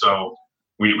think it's so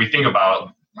we think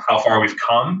about how far we've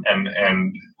come,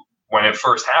 and when it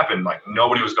first happened, like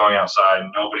nobody was going outside,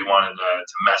 nobody wanted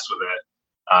to mess with it.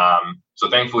 So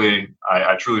thankfully,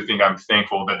 I truly think I'm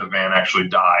thankful that the van actually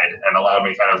died and allowed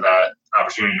me kind of that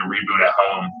opportunity to reboot at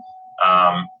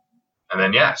home. And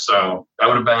then, so that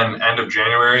would have been end of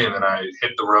January. And then I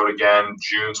hit the road again,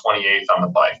 June 28th on the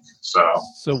bike. So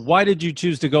why did you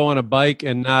choose to go on a bike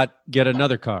and not get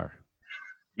another car?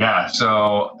 Yeah.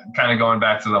 So kind of going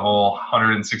back to the whole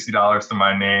 $160 to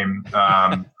my name,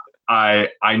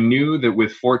 I knew that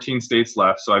with 14 states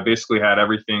left, so I basically had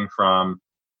everything from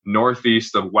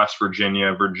northeast of West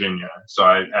Virginia. So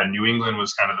I New England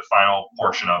was kind of the final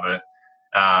portion of it.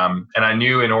 And I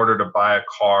knew in order to buy a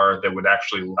car that would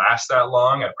actually last that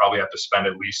long, I'd probably have to spend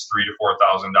at least $3,000 to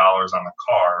 $4,000 on the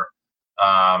car.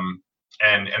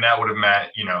 And that would have meant,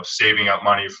 saving up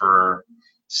money for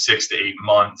 6 to 8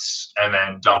 months and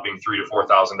then dumping $3,000 to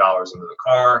 $4,000 into the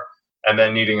car and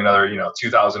then needing another,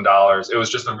 $2,000. It was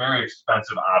just a very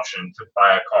expensive option to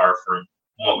buy a car for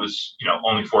what was,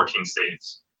 only 14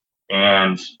 states.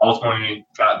 And ultimately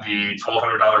got the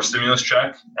 $1,200 stimulus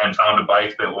check and found a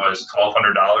bike that was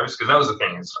 $1,200. Because that was the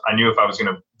thing, is I knew if I was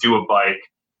going to do a bike,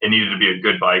 it needed to be a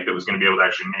good bike that was going to be able to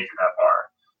actually make it that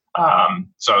far.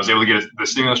 So I was able to get the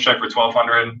stimulus check for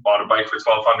 $1,200, bought a bike for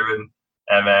 $1,200,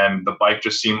 and then the bike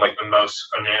just seemed like the most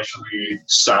financially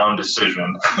sound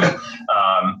decision.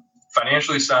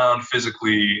 Financially sound,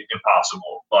 physically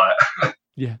impossible, but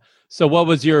yeah. So what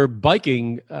was your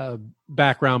biking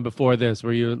background before this?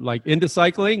 Were you like into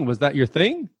cycling? Was that your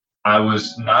thing? I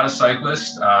was not a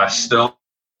cyclist. Still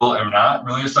am not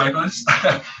really a cyclist.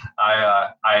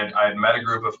 I had met a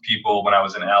group of people when I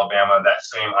was in Alabama, that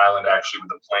same island actually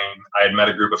with a plane. I had met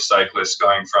a group of cyclists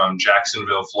going from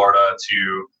Jacksonville, Florida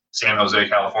to San Jose,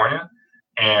 California.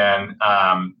 And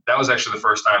that was actually the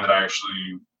first time that I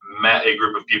actually met a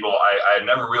group of people. I had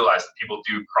never realized that people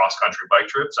do cross-country bike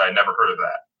trips. I had never heard of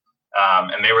that.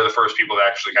 And they were the first people to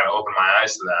actually kind of open my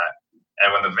eyes to that.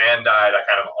 And when the van died, I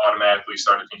kind of automatically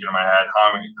started thinking in my head,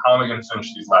 how am I going to finish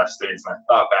these last states? And I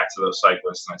thought back to those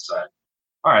cyclists and I said,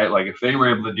 all right, like if they were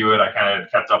able to do it, I kind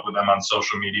of kept up with them on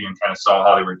social media and kind of saw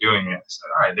how they were doing it. I said,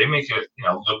 all right, they make it,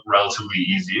 look relatively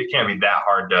easy. It can't be that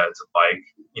hard to bike,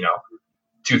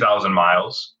 2,000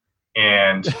 miles.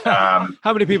 And how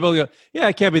many people go, yeah,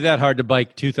 it can't be that hard to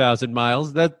bike 2,000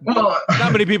 miles. Not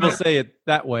many people say it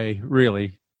that way,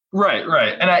 really. Right.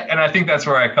 And I think that's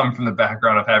where I come from, the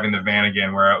background of having the van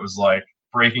again, where it was like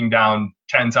breaking down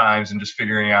 10 times and just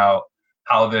figuring out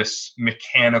how this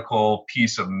mechanical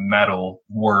piece of metal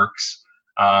works.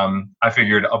 I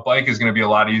figured a bike is going to be a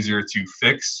lot easier to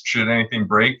fix should anything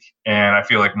break. And I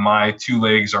feel like my two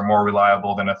legs are more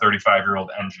reliable than a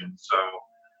 35-year-old engine. So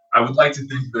I would like to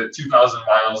think that 2,000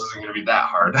 miles isn't going to be that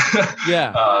hard.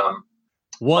 Yeah.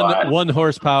 One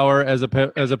horsepower as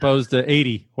opposed to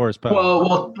 80 horsepower.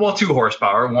 Well, 2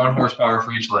 horsepower, 1 horsepower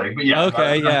for each leg. But yeah.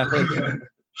 Okay. Yeah.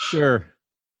 Sure.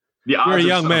 You're a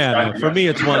young man. For me,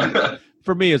 it's one.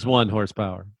 For me, it's 1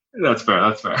 horsepower. That's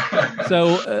fair.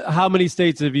 So, how many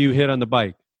states have you hit on the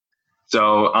bike?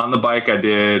 So on the bike, I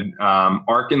did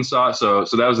Arkansas. So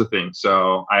that was the thing.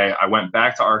 So I went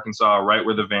back to Arkansas right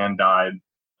where the van died.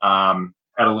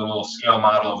 Had a little scale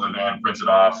model of the van printed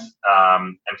off,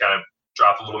 and kind of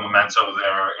dropped a little memento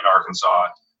there in Arkansas,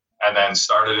 and then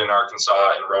started in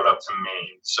Arkansas and rode up to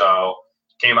Maine. So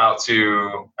came out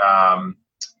to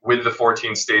with the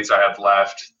 14 states I have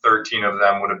left, 13 of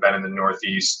them would have been in the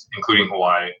Northeast, including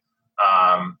Hawaii.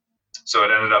 So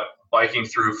it ended up biking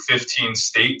through 15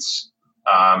 states,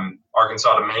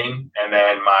 Arkansas to Maine. And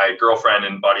then my girlfriend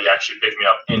and buddy actually picked me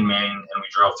up in Maine, and we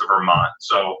drove to Vermont.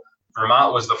 So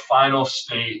Vermont was the final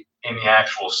state in the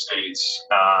actual states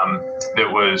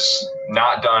that was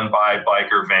not done by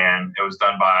bike or van. It was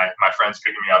done by my friends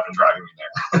picking me up and driving me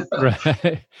there.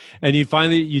 Right. And you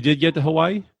did get to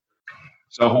Hawaii?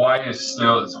 So Hawaii is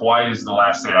the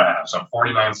last state I have. So I'm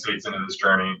 49 states into this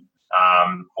journey.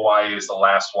 Hawaii is the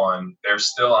last one. They're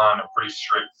still on a pretty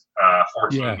strict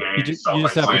 14 days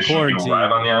self-isolation you can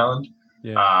arrive on the island.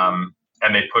 Yeah.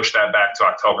 And they pushed that back to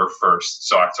October 1st.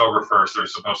 So October 1st, they're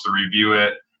supposed to review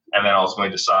it and then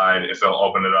ultimately decide if they'll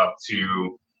open it up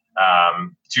to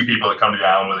people that come to the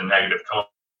island with a negative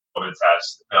COVID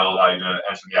test. They'll allow you to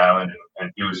enter the island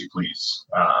and do as you please.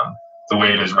 The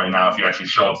way it is right now, if you actually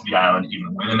show up to the island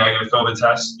even with a negative COVID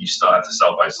test, you still have to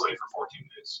self-isolate for 14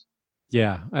 days.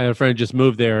 Yeah, I had a friend just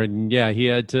moved there, and he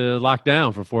had to lock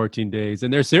down for 14 days,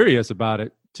 and they're serious about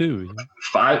it too.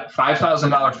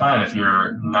 $5,000 fine if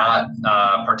you're not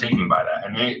partaking by that,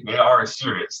 and they are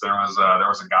serious. There was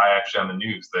a guy actually on the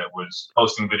news that was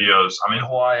posting videos. I'm in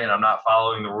Hawaii and I'm not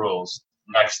following the rules.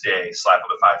 Next day, slapped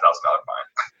with a $5,000 fine.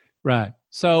 Right.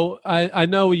 So I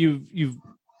know you've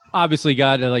obviously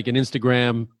got like an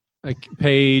Instagram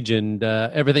page and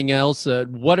everything else.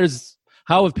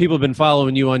 How have people been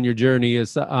following you on your journey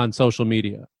on social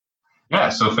media? Yeah,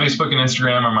 so Facebook and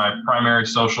Instagram are my primary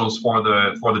socials for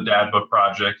the Dad Book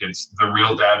project. It's The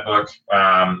Real Dad Book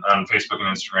on Facebook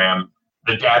and Instagram.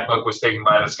 The Dad Book was taken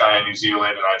by this guy in New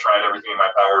Zealand, and I tried everything in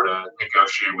my power to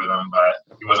negotiate with him, but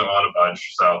he wasn't willing to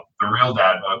budge. So The Real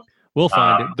Dad Book. We'll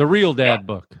find it. The Real Dad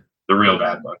Book. The Real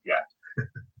Dad Book, yeah.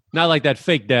 Not like that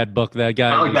fake dad book, that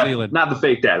guy in New Zealand. Not the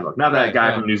fake dad book. Not that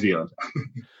guy from New Zealand.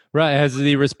 Right. Has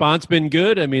the response been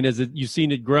good? I mean, you've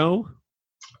seen it grow?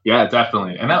 Yeah,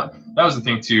 definitely. And that was the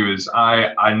thing too, is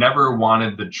I never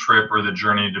wanted the trip or the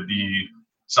journey to be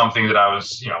something that I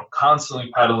was,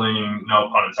 constantly peddling, no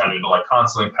pun intended, but like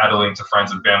constantly peddling to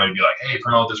friends and family to be like, hey,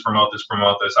 promote this, promote this,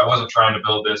 promote this. I wasn't trying to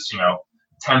build this,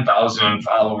 10,000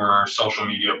 follower social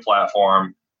media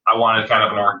platform. I wanted kind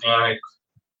of an organic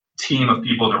team of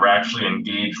people that were actually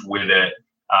engaged with it.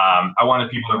 I wanted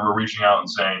people that were reaching out and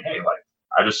saying, hey, like,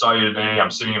 I just saw you today. I'm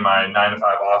sitting in my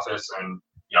 9-to-5 office and,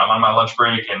 I'm on my lunch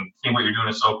break and think what you're doing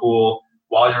is so cool.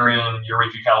 While you're in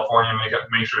Eureka, California,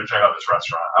 make sure to check out this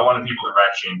restaurant. I wanted people that were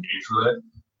actually engaged with it.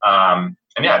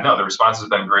 The response has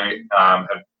been great. Have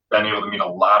been able to meet a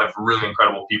lot of really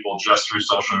incredible people just through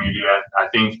social media. I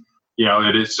think,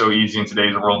 it is so easy in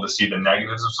today's world to see the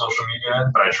negatives of social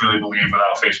media, but I truly believe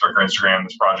without Facebook or Instagram,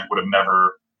 this project would have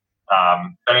never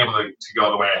been able to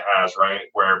go the way it has, right?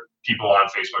 Where people on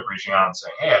Facebook reaching out and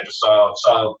saying, hey, I just saw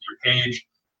your page.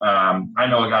 I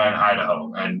know a guy in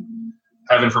Idaho, and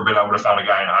heaven forbid I would have found a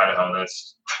guy in Idaho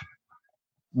that's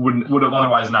would have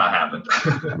otherwise not happened.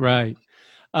 Right.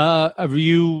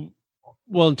 In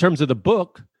terms of the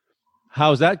book,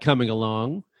 how's that coming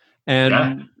along?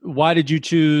 And why did you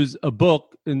choose a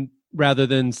book rather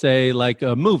than, say, like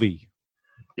a movie?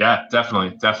 Yeah,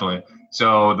 definitely.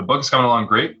 So the book is coming along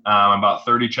great. I'm about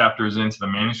 30 chapters into the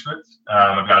manuscript.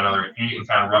 I've got another 8 in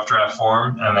kind of rough draft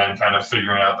form, and then kind of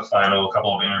figuring out the final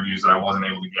couple of interviews that I wasn't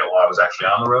able to get while I was actually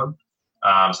on the road.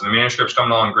 So the manuscript's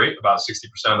coming along great, about 60%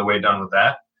 of the way done with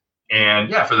that. And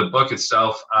yeah, for the book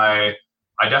itself, I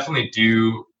definitely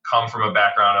do come from a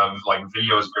background of like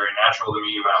video is very natural to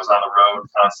me when I was on the road,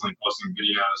 constantly posting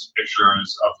videos,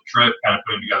 pictures of the trip, kind of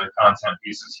putting together content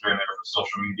pieces here and there for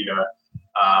social media.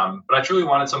 But I truly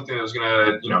wanted something that was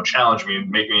going to, challenge me and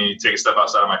make me take a step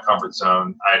outside of my comfort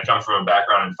zone. I had come from a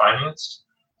background in finance.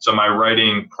 So my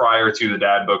writing prior to the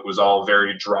Dad Book was all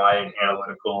very dry and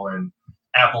analytical, and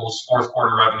Apple's fourth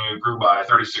quarter revenue grew by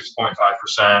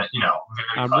 36.5%,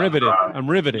 I'm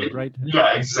riveted, right?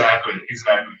 Yeah, exactly.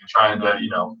 Trying to,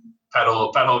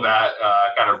 peddle that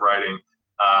kind of writing.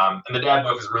 And the Dad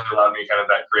Book has really allowed me kind of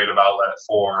that creative outlet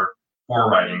for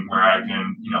writing, where I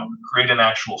can, create an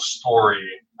actual story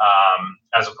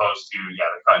as opposed to the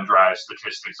cut and dry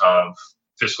statistics of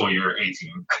fiscal year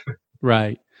 18.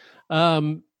 Right.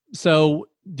 So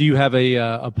do you have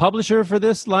a publisher for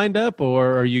this lined up,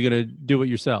 or are you going to do it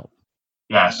yourself?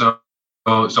 Yeah. So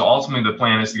ultimately the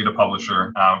plan is to get a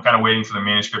publisher. I'm kind of waiting for the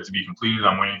manuscript to be completed.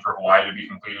 I'm waiting for Hawaii to be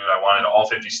completed. I wanted all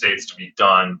 50 states to be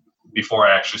done before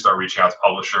I actually start reaching out to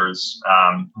publishers.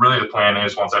 Really the plan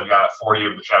is once I've got 40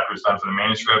 of the chapters done for the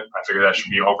manuscript, I figure that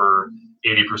should be over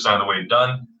 80% of the way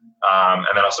done. And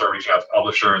then I'll start reaching out to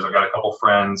publishers. I've got a couple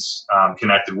friends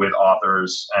connected with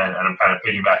authors, and I'm kind of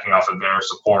piggybacking off of their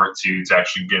support to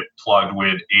actually get plugged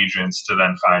with agents to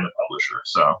then find a publisher.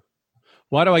 So,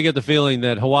 why do I get the feeling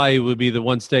that Hawaii would be the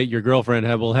one state your girlfriend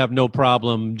will have no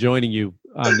problem joining you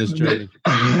on this journey?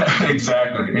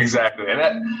 Exactly. And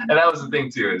that was the thing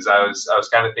too, is I was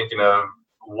kind of thinking of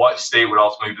what state would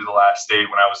ultimately be the last state.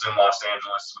 When I was in Los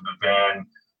Angeles with the van,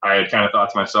 I had kind of thought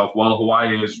to myself, well,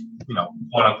 Hawaii is,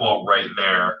 quote unquote, right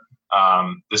there.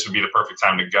 This would be the perfect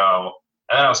time to go.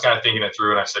 And then I was kind of thinking it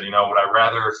through, and I said, would I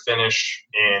rather finish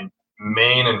in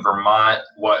Maine and Vermont,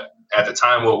 what at the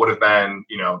time, what would have been,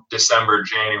 December,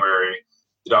 January?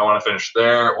 Do I want to finish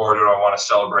there, or do I want to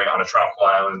celebrate on a tropical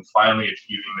island, finally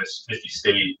achieving this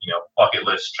 50-state, bucket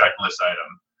list, checklist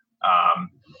item?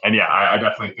 And yeah, I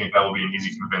definitely think that will be an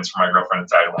easy convince for my girlfriend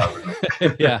to tag along with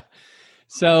me. Yeah.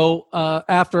 So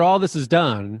after all this is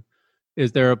done,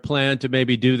 is there a plan to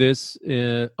maybe do this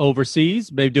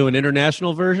overseas, maybe do an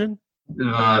international version?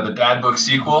 The Dad Book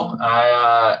sequel,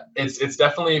 it's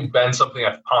definitely been something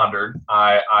I've pondered.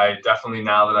 I definitely,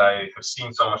 now that I have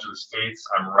seen so much of the States,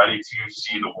 I'm ready to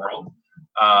see the world.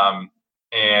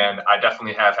 And I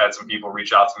definitely have had some people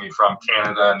reach out to me from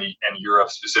Canada and Europe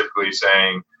specifically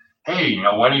saying, hey,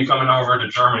 when are you coming over to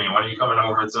Germany? When are you coming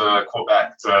over to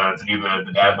Quebec to do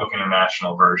the Dad Book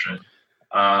International version?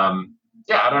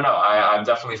 Yeah, I don't know. I'm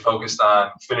definitely focused on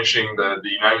finishing the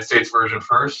United States version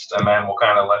first, and then we'll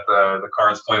kind of let the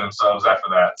cards play themselves after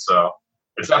that. So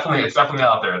it's definitely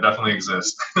out there. It definitely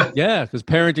exists. Yeah, because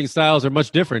parenting styles are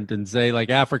much different than, say, like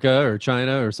Africa or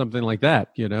China or something like that.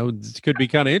 It could be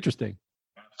kind of interesting.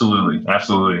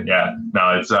 Absolutely. Yeah.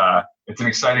 No, it's an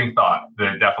exciting thought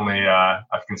that definitely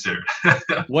I've considered.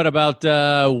 What about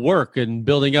work and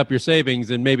building up your savings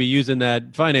and maybe using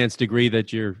that finance degree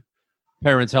that your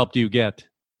parents helped you get?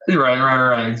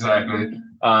 Right. Exactly.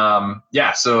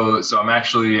 Yeah. So I'm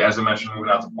actually, as I mentioned, moving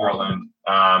out to Portland,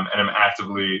 and I'm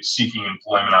actively seeking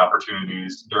employment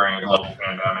opportunities during a global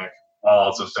pandemic, while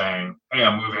also saying, hey,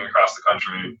 I'm moving across the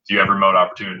country. Do you have remote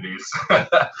opportunities?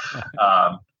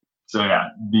 So yeah,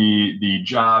 the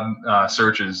job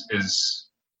search is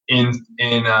in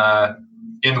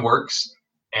the works,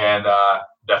 and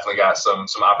definitely got some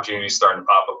opportunities starting to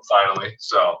pop up finally.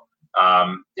 So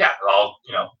yeah, I'll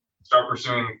start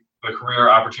pursuing the career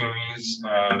opportunities,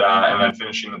 and then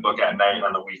finishing the book at night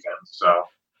on the weekends.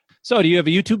 So do you have a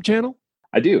YouTube channel?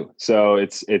 I do. So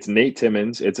it's Nate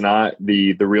Timmons. It's not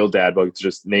the real Dad Book. It's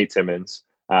just Nate Timmons.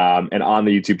 And on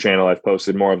the YouTube channel, I've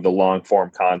posted more of the long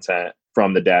form content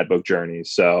from the Dad Book journey.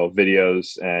 So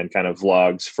videos and kind of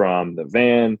vlogs from the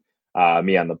van,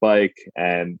 me on the bike.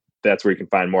 And that's where you can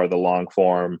find more of the long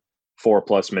form,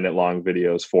 4+ minute long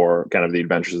videos for kind of the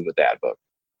adventures of the Dad Book.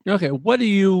 Okay. What do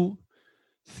you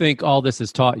think all this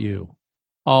has taught you?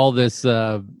 All this,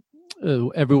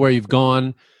 everywhere you've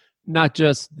gone, not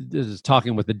just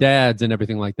talking with the dads and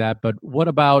everything like that, but what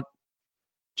about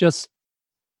just,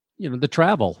 the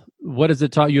travel? What has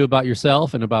it taught you about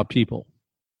yourself and about people?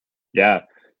 Yeah.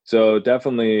 So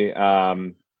definitely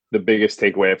the biggest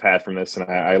takeaway I've had from this, and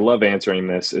I love answering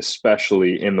this,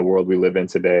 especially in the world we live in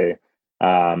today,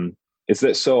 is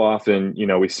that so often,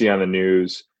 we see on the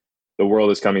news, the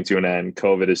world is coming to an end.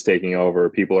 COVID is taking over.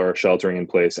 People are sheltering in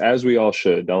place, as we all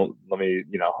should. Let me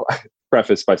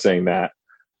preface by saying that.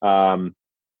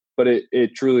 But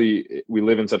it truly, we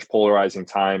live in such polarizing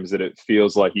times that it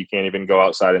feels like you can't even go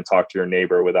outside and talk to your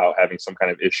neighbor without having some kind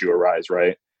of issue arise,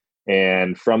 right?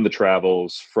 And from the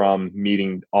travels, from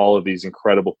meeting all of these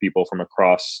incredible people from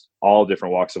across all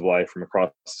different walks of life, from across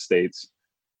the states,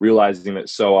 realizing that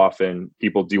so often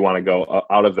people do want to go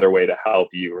out of their way to help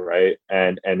you, right?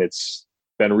 And it's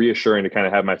been reassuring to kind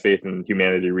of have my faith in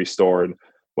humanity restored.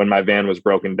 When my van was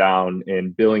broken down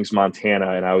in Billings,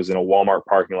 Montana, and I was in a Walmart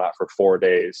parking lot for 4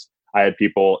 days, I had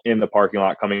people in the parking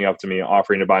lot coming up to me,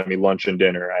 offering to buy me lunch and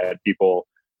dinner. I had people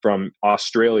from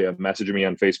Australia messaging me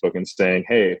on Facebook and saying,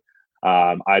 hey,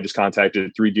 I just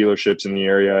contacted 3 dealerships in the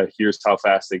area. Here's how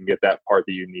fast they can get that part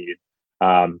that you need.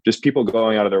 Just people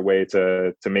going out of their way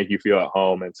to make you feel at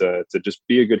home and to just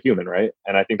be a good human, right?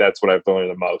 And I think that's what I've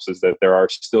learned the most, is that there are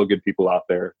still good people out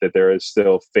there, that there is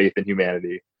still faith in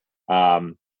humanity.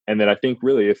 And that I think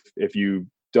really if you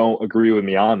don't agree with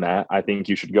me on that, I think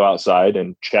you should go outside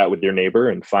and chat with your neighbor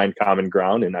and find common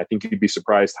ground. And I think you'd be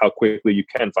surprised how quickly you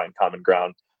can find common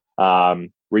ground,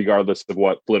 regardless of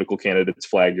what political candidate's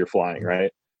flag you're flying,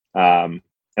 right? And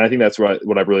I think that's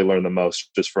what I've really learned the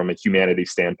most, just from a humanity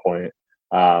standpoint.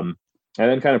 And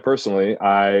then kind of personally,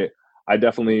 I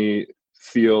definitely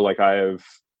feel like I have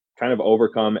kind of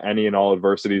overcome any and all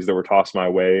adversities that were tossed my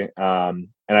way. And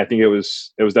I think it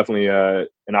was definitely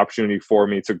an opportunity for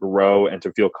me to grow and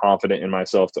to feel confident in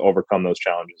myself to overcome those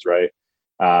challenges. Right.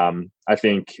 I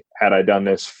think had I done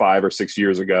this 5 or 6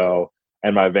 years ago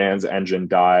and my van's engine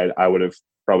died, I would have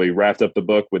probably wrapped up the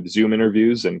book with Zoom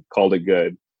interviews and called it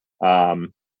good.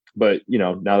 But,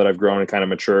 now that I've grown and kind of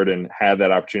matured and had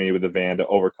that opportunity with the van to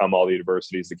overcome all the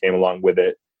adversities that came along with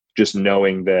it, just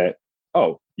knowing that,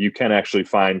 you can actually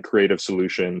find creative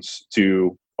solutions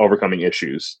to overcoming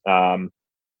issues,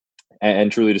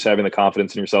 and truly just having the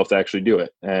confidence in yourself to actually do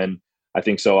it. And I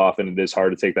think so often it is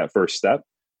hard to take that first step.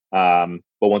 But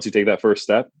once you take that first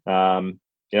step,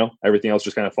 everything else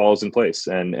just kind of falls in place,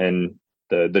 and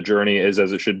the journey is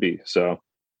as it should be. So,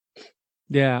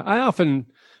 yeah, I often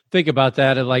think about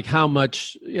that and like how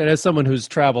much, as someone who's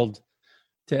traveled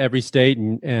to every state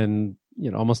and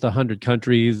almost 100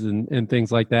 countries and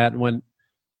things like that, when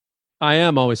I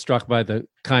am always struck by the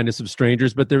kindness of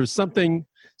strangers, but there's something,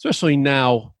 especially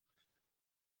now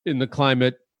in the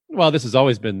climate, this has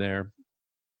always been there.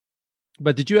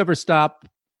 But did you ever stop,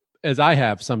 as I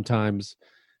have sometimes,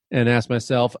 and ask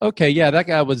myself, okay, yeah, that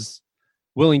guy was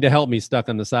willing to help me stuck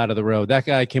on the side of the road. That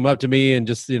guy came up to me and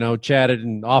just, chatted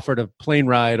and offered a plane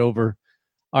ride over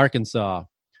Arkansas.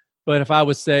 But if I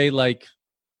was, say, like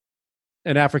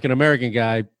an African-American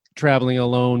guy traveling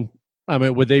alone, I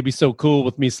mean, would they be so cool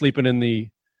with me sleeping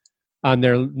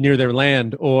near their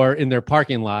land or in their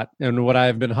parking lot? And would I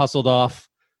have been hustled off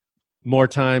more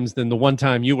times than the one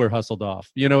time you were hustled off?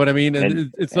 You know what I mean?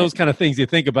 And it's those kind of things you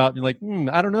think about. And you're like,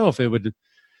 I don't know if it would,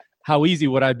 how easy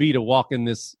would I be to walk in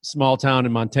this small town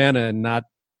in Montana and not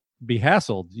be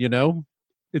hassled?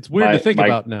 It's weird to think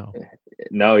about now.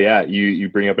 No, yeah, you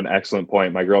bring up an excellent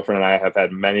point. My girlfriend and I have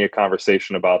had many a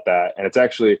conversation about that, and it's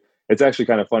actually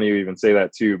kind of funny you even say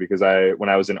that too, because when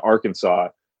I was in Arkansas,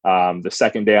 the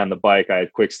second day on the bike, I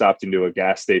had quick stopped into a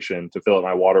gas station to fill up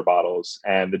my water bottles,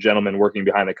 and the gentleman working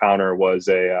behind the counter was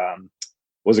a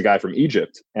guy from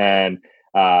Egypt, and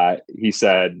he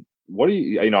said, what are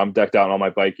you, I'm decked out in all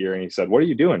my bike gear. And he said, what are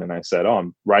you doing? And I said,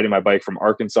 I'm riding my bike from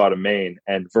Arkansas to Maine.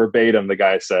 And verbatim, the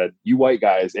guy said, you white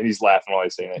guys, and he's laughing while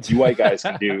he's saying it, you white guys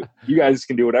can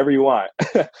do whatever you want.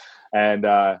 And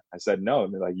I said, no.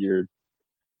 And they're like, you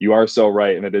are so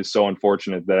right. And it is so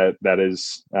unfortunate that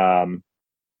is,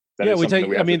 they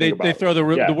throw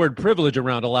the word privilege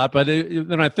around a lot, but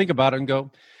then I think about it and go,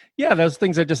 yeah, those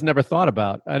things I just never thought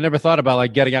about. I never thought about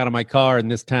like getting out of my car in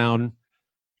this town,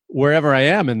 wherever I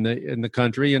am in the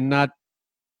country, and not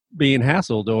being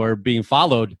hassled or being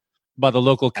followed by the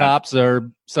local cops or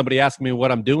somebody asking me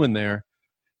what I'm doing there.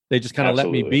 They just kind of let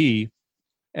me be.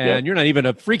 And you're not even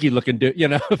a freaky looking dude,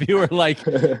 if you were like,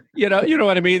 you know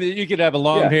what I mean? You could have a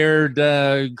long haired,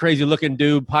 crazy looking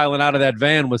dude piling out of that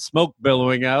van with smoke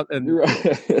billowing out, and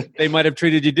they might have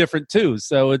treated you different too.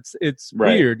 So it's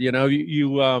weird,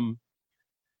 you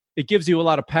it gives you a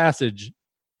lot of passage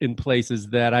in places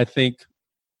that I think,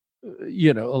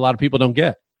 a lot of people don't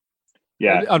get.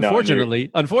 Yeah.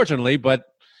 Unfortunately, but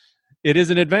it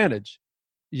is an advantage,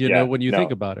 when you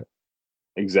think about it.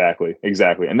 Exactly.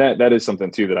 And that is something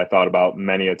too that I thought about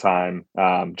many a time.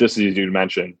 Just as you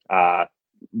mentioned,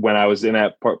 when I was in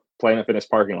that Planet Fitness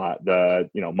parking lot, the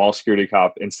mall security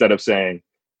cop, instead of saying,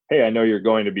 "Hey, I know you're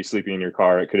going to be sleeping in your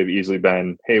car," it could have easily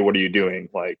been, "Hey, what are you doing?"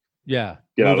 Like, get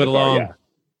move it along.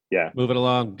 Move it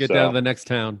along. Get down to the next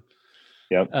town.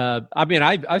 Yep.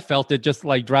 I felt it just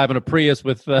like driving a Prius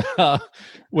with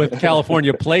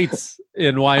California plates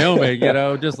in Wyoming,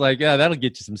 just like, that'll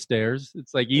get you some stairs.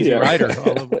 It's like Easy Rider.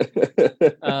 All of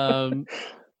it.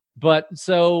 But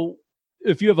so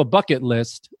if you have a bucket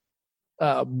list,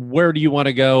 where do you want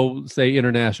to go, say,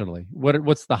 internationally?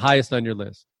 What's the highest on your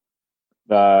list?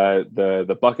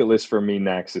 The bucket list for me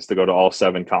next is to go to all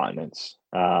 7 continents.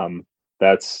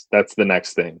 That's the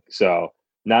next thing. So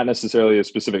not necessarily a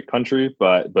specific country,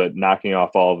 but knocking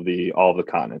off all of the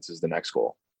continents is the next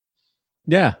goal.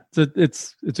 Yeah,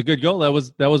 it's a good goal. That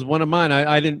was one of mine.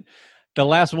 I didn't. The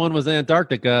last one was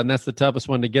Antarctica, and that's the toughest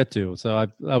one to get to. So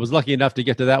I was lucky enough to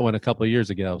get to that one a couple of years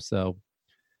ago. So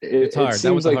it's hard.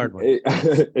 That was a hard one.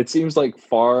 It seems like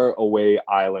far away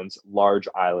islands, large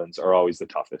islands, are always the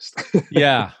toughest.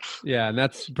 yeah, and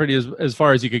that's pretty as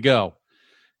far as you could go,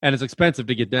 and it's expensive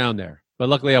to get down there. But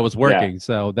luckily, I was working,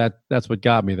 so that's what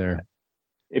got me there.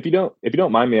 If you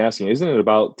don't mind me asking, isn't it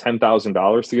about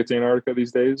 $10,000 to get to Antarctica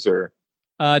these days, or?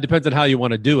 Depends on how you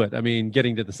want to do it. I mean,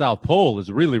 getting to the South Pole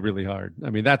is really, really hard. I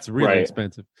mean, that's really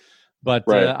expensive.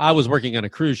 But I was working on a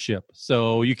cruise ship,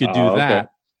 so you could do that.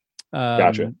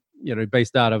 Gotcha.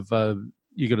 Based out of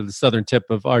you go to the southern tip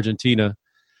of Argentina,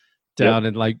 down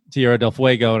in like Tierra del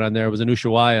Fuego, and on there was in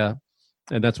Ushuaia.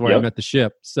 and that's where I met the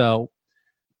ship. So,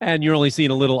 and you're only seeing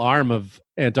a little arm of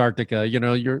Antarctica. You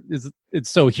know, it's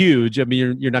so huge. I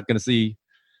mean, you're not going to see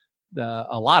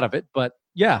a lot of it, but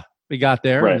yeah, we got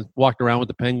there and walked around with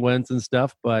the penguins and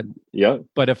stuff. But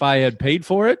but if I had paid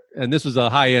for it, and this was a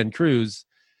high end cruise,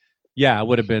 it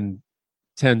would have been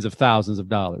tens of thousands of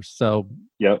dollars. So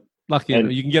lucky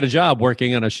you can get a job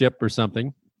working on a ship or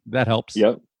something. That helps.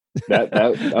 That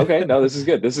okay. No, this is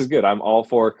good. This is good. I'm all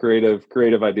for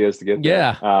creative ideas to get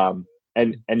there.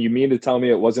 And you mean to tell me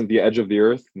it wasn't the edge of the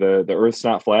Earth? The Earth's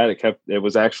not flat. It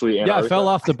was actually Antarctica. It fell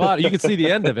off the bottom. You can see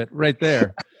the end of it right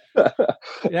there.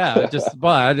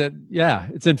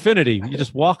 It's infinity. You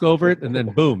just walk over it and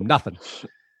then boom, nothing.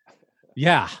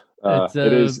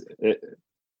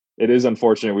 It is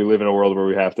unfortunate we live in a world where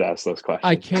we have to ask those questions.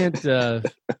 I can't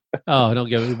don't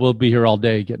get it. We'll be here all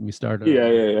day getting me started.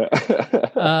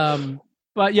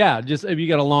 But just if you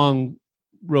got a long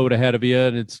road ahead of you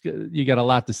and you got a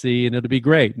lot to see, and it'll be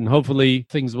great, and hopefully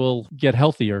things will get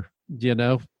healthier,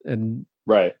 and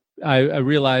I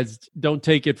realized don't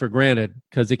take it for granted,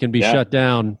 because it can be shut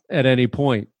down at any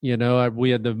point. We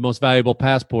had the most valuable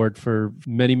passport for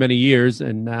many, many years,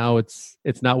 and now it's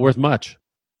not worth much.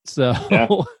 So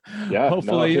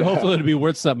hopefully it'll be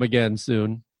worth something again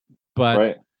soon.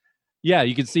 But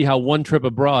you can see how one trip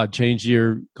abroad changed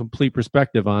your complete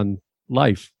perspective on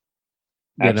life.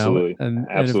 Absolutely. And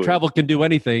if travel can do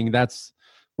anything, that's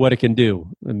what it can do.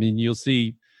 I mean, you'll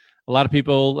see a lot of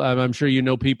people, I'm sure you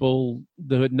know people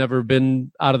that had never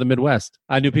been out of the Midwest.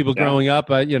 I knew people growing up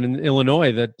in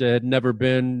Illinois that had never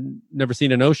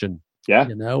seen an ocean.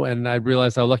 And I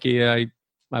realized how lucky I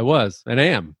was and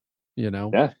am,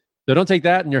 So don't take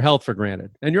that and your health for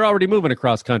granted. And you're already moving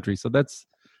across country, so that's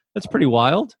pretty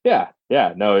wild.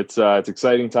 No, it's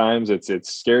exciting times.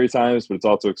 It's scary times, but it's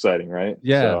also exciting, right?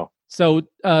 So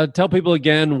tell people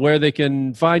again where they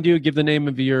can find you. Give the name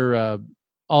of your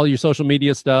all your social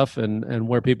media stuff, and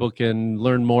where people can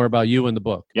learn more about you and the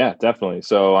book. Yeah, definitely.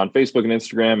 So on Facebook and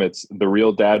Instagram, it's The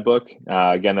Real Dad Book.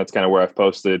 Again, that's kind of where I've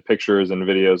posted pictures and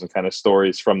videos and kind of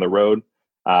stories from the road.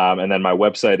 And then my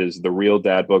website is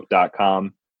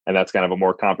therealdadbook.com, and that's kind of a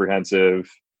more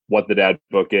comprehensive what the Dad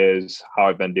Book is, how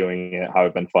I've been doing it, how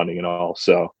I've been funding it all.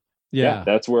 So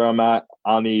that's where I'm at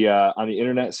on the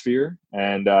internet sphere.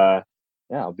 And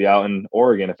I'll be out in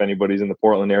Oregon if anybody's in the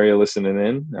Portland area listening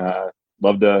in.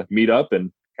 Love to meet up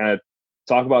and kind of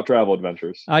talk about travel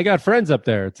adventures. I got friends up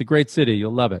there. It's a great city.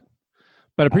 You'll love it.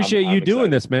 But I appreciate you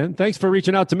doing this, man. Thanks for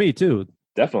reaching out to me too.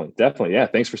 Definitely. Yeah.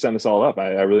 Thanks for setting this all up.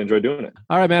 I really enjoyed doing it.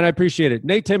 All right, man. I appreciate it.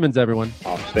 Nate Timmons, everyone.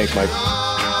 Thanks, Mike.